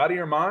like, are you out of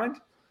your mind?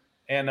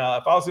 And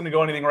if I was going to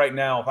go anything right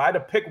now, if I had to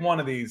pick one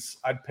of these,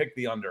 I'd pick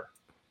the under.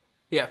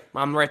 Yeah,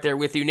 I'm right there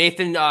with you.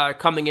 Nathan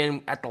coming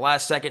in at the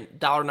last second,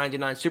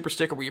 $1.99 super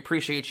sticker. We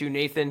appreciate you,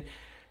 Nathan.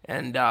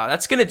 And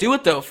that's going to do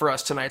it, though, for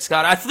us tonight,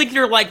 Scott. I think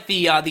you're like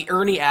the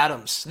Ernie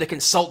Adams, the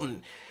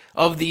consultant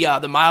of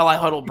the Mile High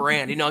Huddle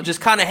brand, just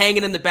kind of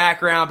hanging in the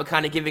background, but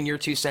kind of giving your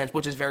 2 cents,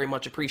 which is very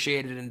much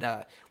appreciated,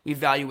 and we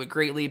value it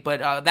greatly.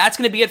 But that's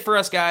going to be it for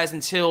us, guys,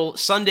 until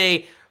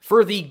Sunday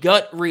for the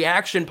Gut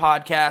Reaction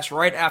podcast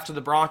right after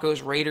the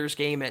Broncos-Raiders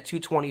game at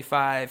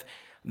 2:25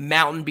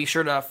 Mountain. Be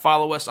sure to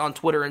follow us on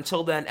Twitter.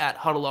 Until then, at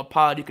Huddle Up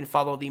Pod. You can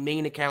follow the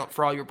main account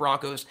for all your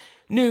Broncos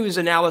news,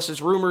 analysis,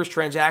 rumors,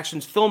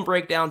 transactions, film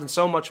breakdowns, and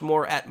so much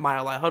more at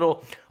Mile High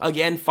Huddle.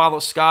 Again, follow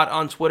Scott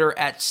on Twitter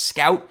at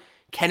Scout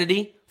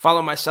Kennedy.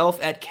 Follow myself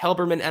at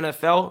Kelberman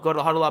NFL. Go to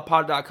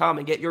huddleuppod.com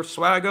and get your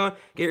swag on.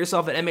 Get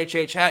yourself an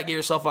MHH hat. Get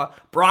yourself a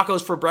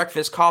Broncos for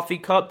Breakfast coffee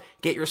cup.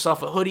 Get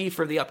yourself a hoodie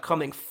for the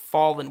upcoming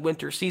fall and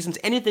winter seasons.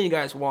 Anything you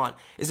guys want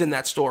is in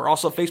that store.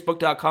 Also,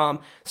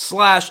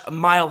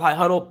 Facebook.com/Mile High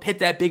Huddle. Hit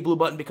that big blue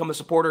button. Become a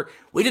supporter.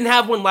 We didn't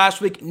have one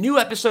last week. New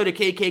episode of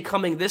KK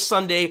coming this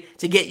Sunday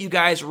to get you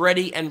guys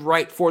ready and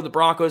right for the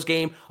Broncos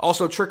game.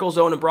 Also, Trickle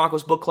Zone and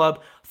Broncos Book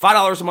Club.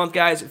 $5 a month,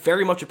 guys.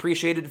 Very much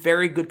appreciated.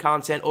 Very good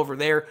content over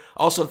there.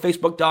 Also,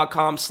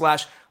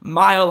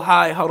 Facebook.com/Mile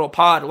High Huddle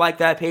Pod. Like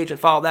that page and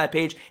follow that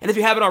page. And if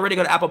you haven't already,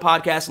 go to Apple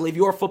Podcasts and leave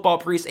your football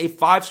priest a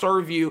 5-star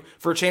review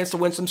for a chance to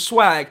win some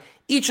swag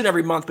each and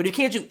every month. But you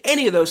can't do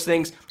any of those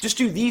things. Just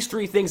do these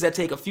 3 things that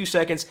take a few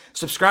seconds.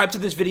 Subscribe to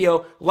this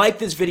video, like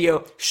this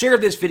video, share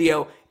this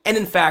video, and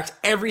in fact,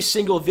 every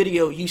single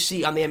video you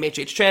see on the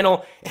MHH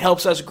channel. It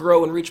helps us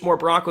grow and reach more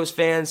Broncos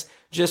fans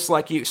just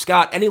like you.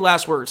 Scott, any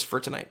last words for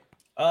tonight?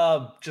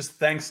 Just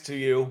thanks to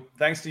you.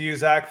 Thanks to you,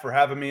 Zach, for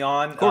having me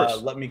on. Of course.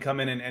 Let me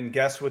come in and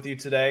guest with you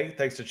today.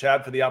 Thanks to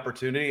Chad for the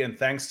opportunity, and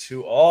thanks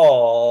to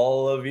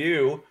all of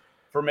you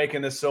for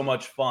making this so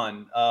much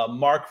fun.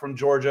 Mark from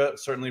Georgia,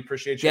 certainly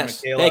appreciate you.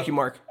 Yes, Michaela, thank you,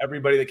 Mark.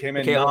 Everybody that came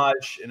in, Michaela.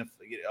 Naj, and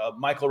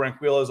Michael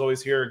Ranquillo is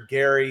always here,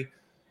 Gary,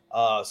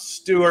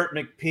 Stuart,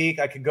 McPeak.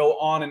 I could go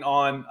on and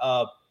on.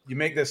 You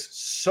make this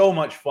so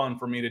much fun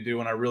for me to do,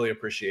 and I really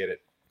appreciate it.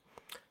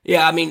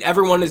 Yeah, I mean,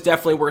 everyone is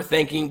definitely worth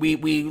thanking.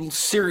 We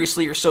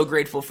seriously are so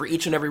grateful for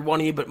each and every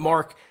one of you. But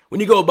Mark, when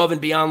you go above and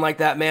beyond like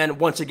that, man,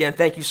 once again,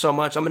 thank you so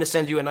much. I'm going to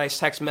send you a nice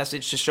text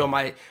message to show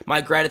my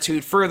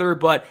gratitude further.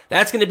 But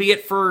that's going to be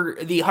it for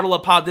the Huddle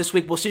Up Pod this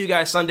week. We'll see you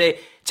guys Sunday.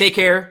 Take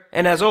care.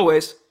 And as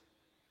always,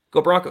 go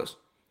Broncos.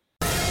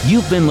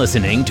 You've been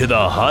listening to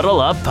the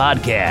Huddle Up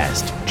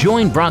Podcast.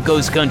 Join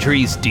Broncos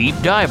Country's deep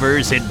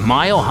divers at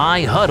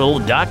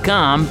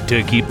milehighhuddle.com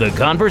to keep the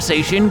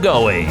conversation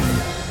going.